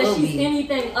that she's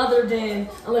anything other than,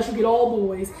 unless you get all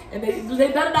boys. And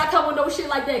they better not come with no shit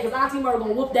like that, because Auntie Mer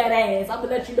gonna whoop that ass. I'm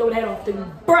gonna let you know that off the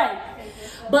break.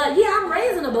 But yeah, I'm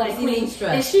raising a black queen,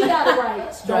 and she got it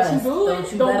right. Don't you do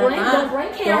it. Don't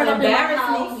bring Karen up in my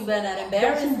house. You better not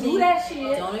embarrass me. Don't you do that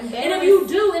shit. Don't embarrass me. And if you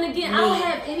do, and again, I don't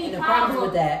have any problem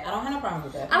with that. I don't have no problem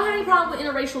with that. I don't have any problem with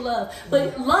interracial love.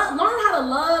 But learn how to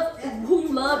love who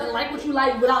you love and like what you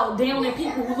like without downing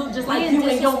people who look just like you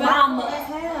and your mama.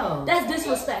 Hell. That's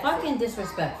disrespectful. Fucking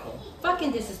disrespectful.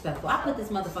 Fucking disrespectful. I put this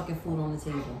motherfucking food on the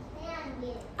table.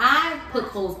 I put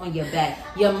clothes on your back.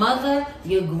 Your mother,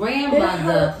 your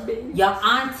grandmother, your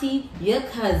auntie, your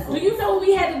cousin. Do you know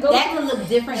we had to go that through can look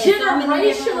different in so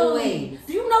many different ways.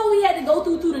 Do you know we had to go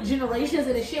through the generations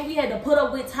and the shit we had to put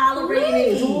up with, tolerate,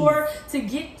 and endure to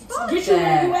get you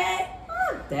where you at?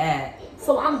 Fuck that.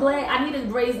 So I'm glad I need to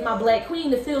raise my black queen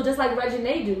to feel just like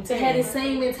Regina do, to have the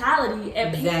same mentality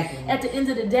at the end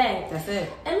of the day. That's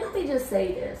it. And let me just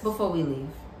say this. Before we leave,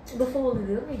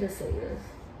 let me just say this.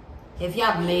 If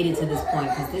y'all made it to this point,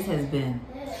 because this has been...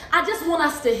 I just want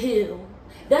us to heal.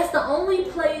 That's the only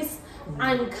place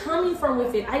I'm coming from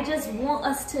with it. I just want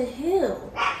us to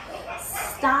heal.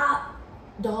 Stop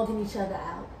dogging each other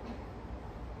out.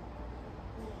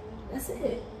 That's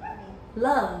it.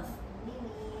 Love.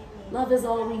 Love is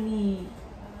all we need.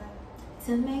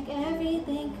 To make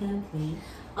everything complete.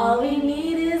 All we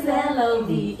need is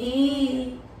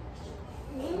L-O-V-E.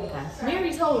 Okay.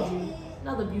 Mary told you.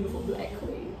 Another beautiful black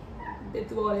queen. Been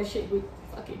through all that shit with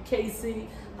fucking Casey.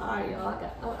 Alright, y'all.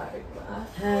 Alright, bye.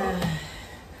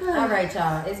 All right,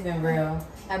 y'all. It's been real.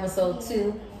 Episode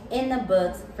 2 in the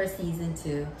books for season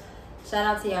 2. Shout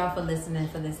out to y'all for listening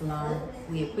for this long.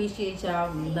 We appreciate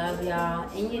y'all. We love y'all.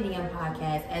 In Your DM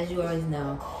podcast, as you always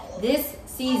know, this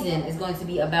season is going to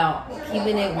be about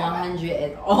keeping it 100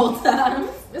 at all times.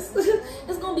 It's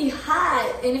going to be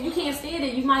hot. And if you can't stand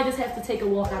it, you might just have to take a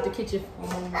walk out the kitchen.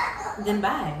 Then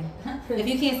bye. If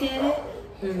you can't stand it,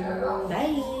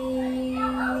 bye.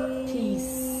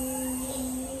 Peace.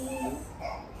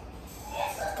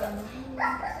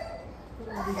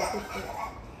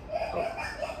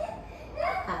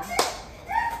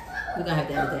 We're gonna have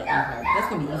to edit that in her. That's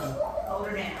gonna be easy. Hold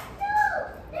her down.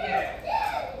 The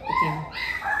camera.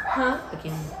 Huh? The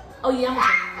camera. Oh yeah, I'm gonna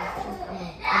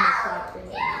crop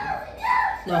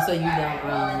that. No, so you don't.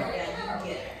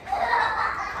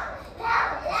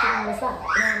 She don't wanna stop.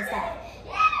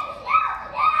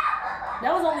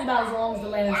 That was only about as long as the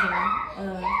last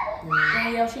one.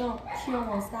 Danielle, she don't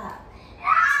wanna stop.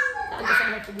 I guess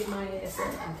I'm gonna have to get my ass up.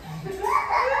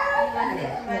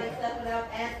 Everybody stuff without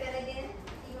asking again?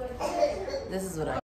 This is what I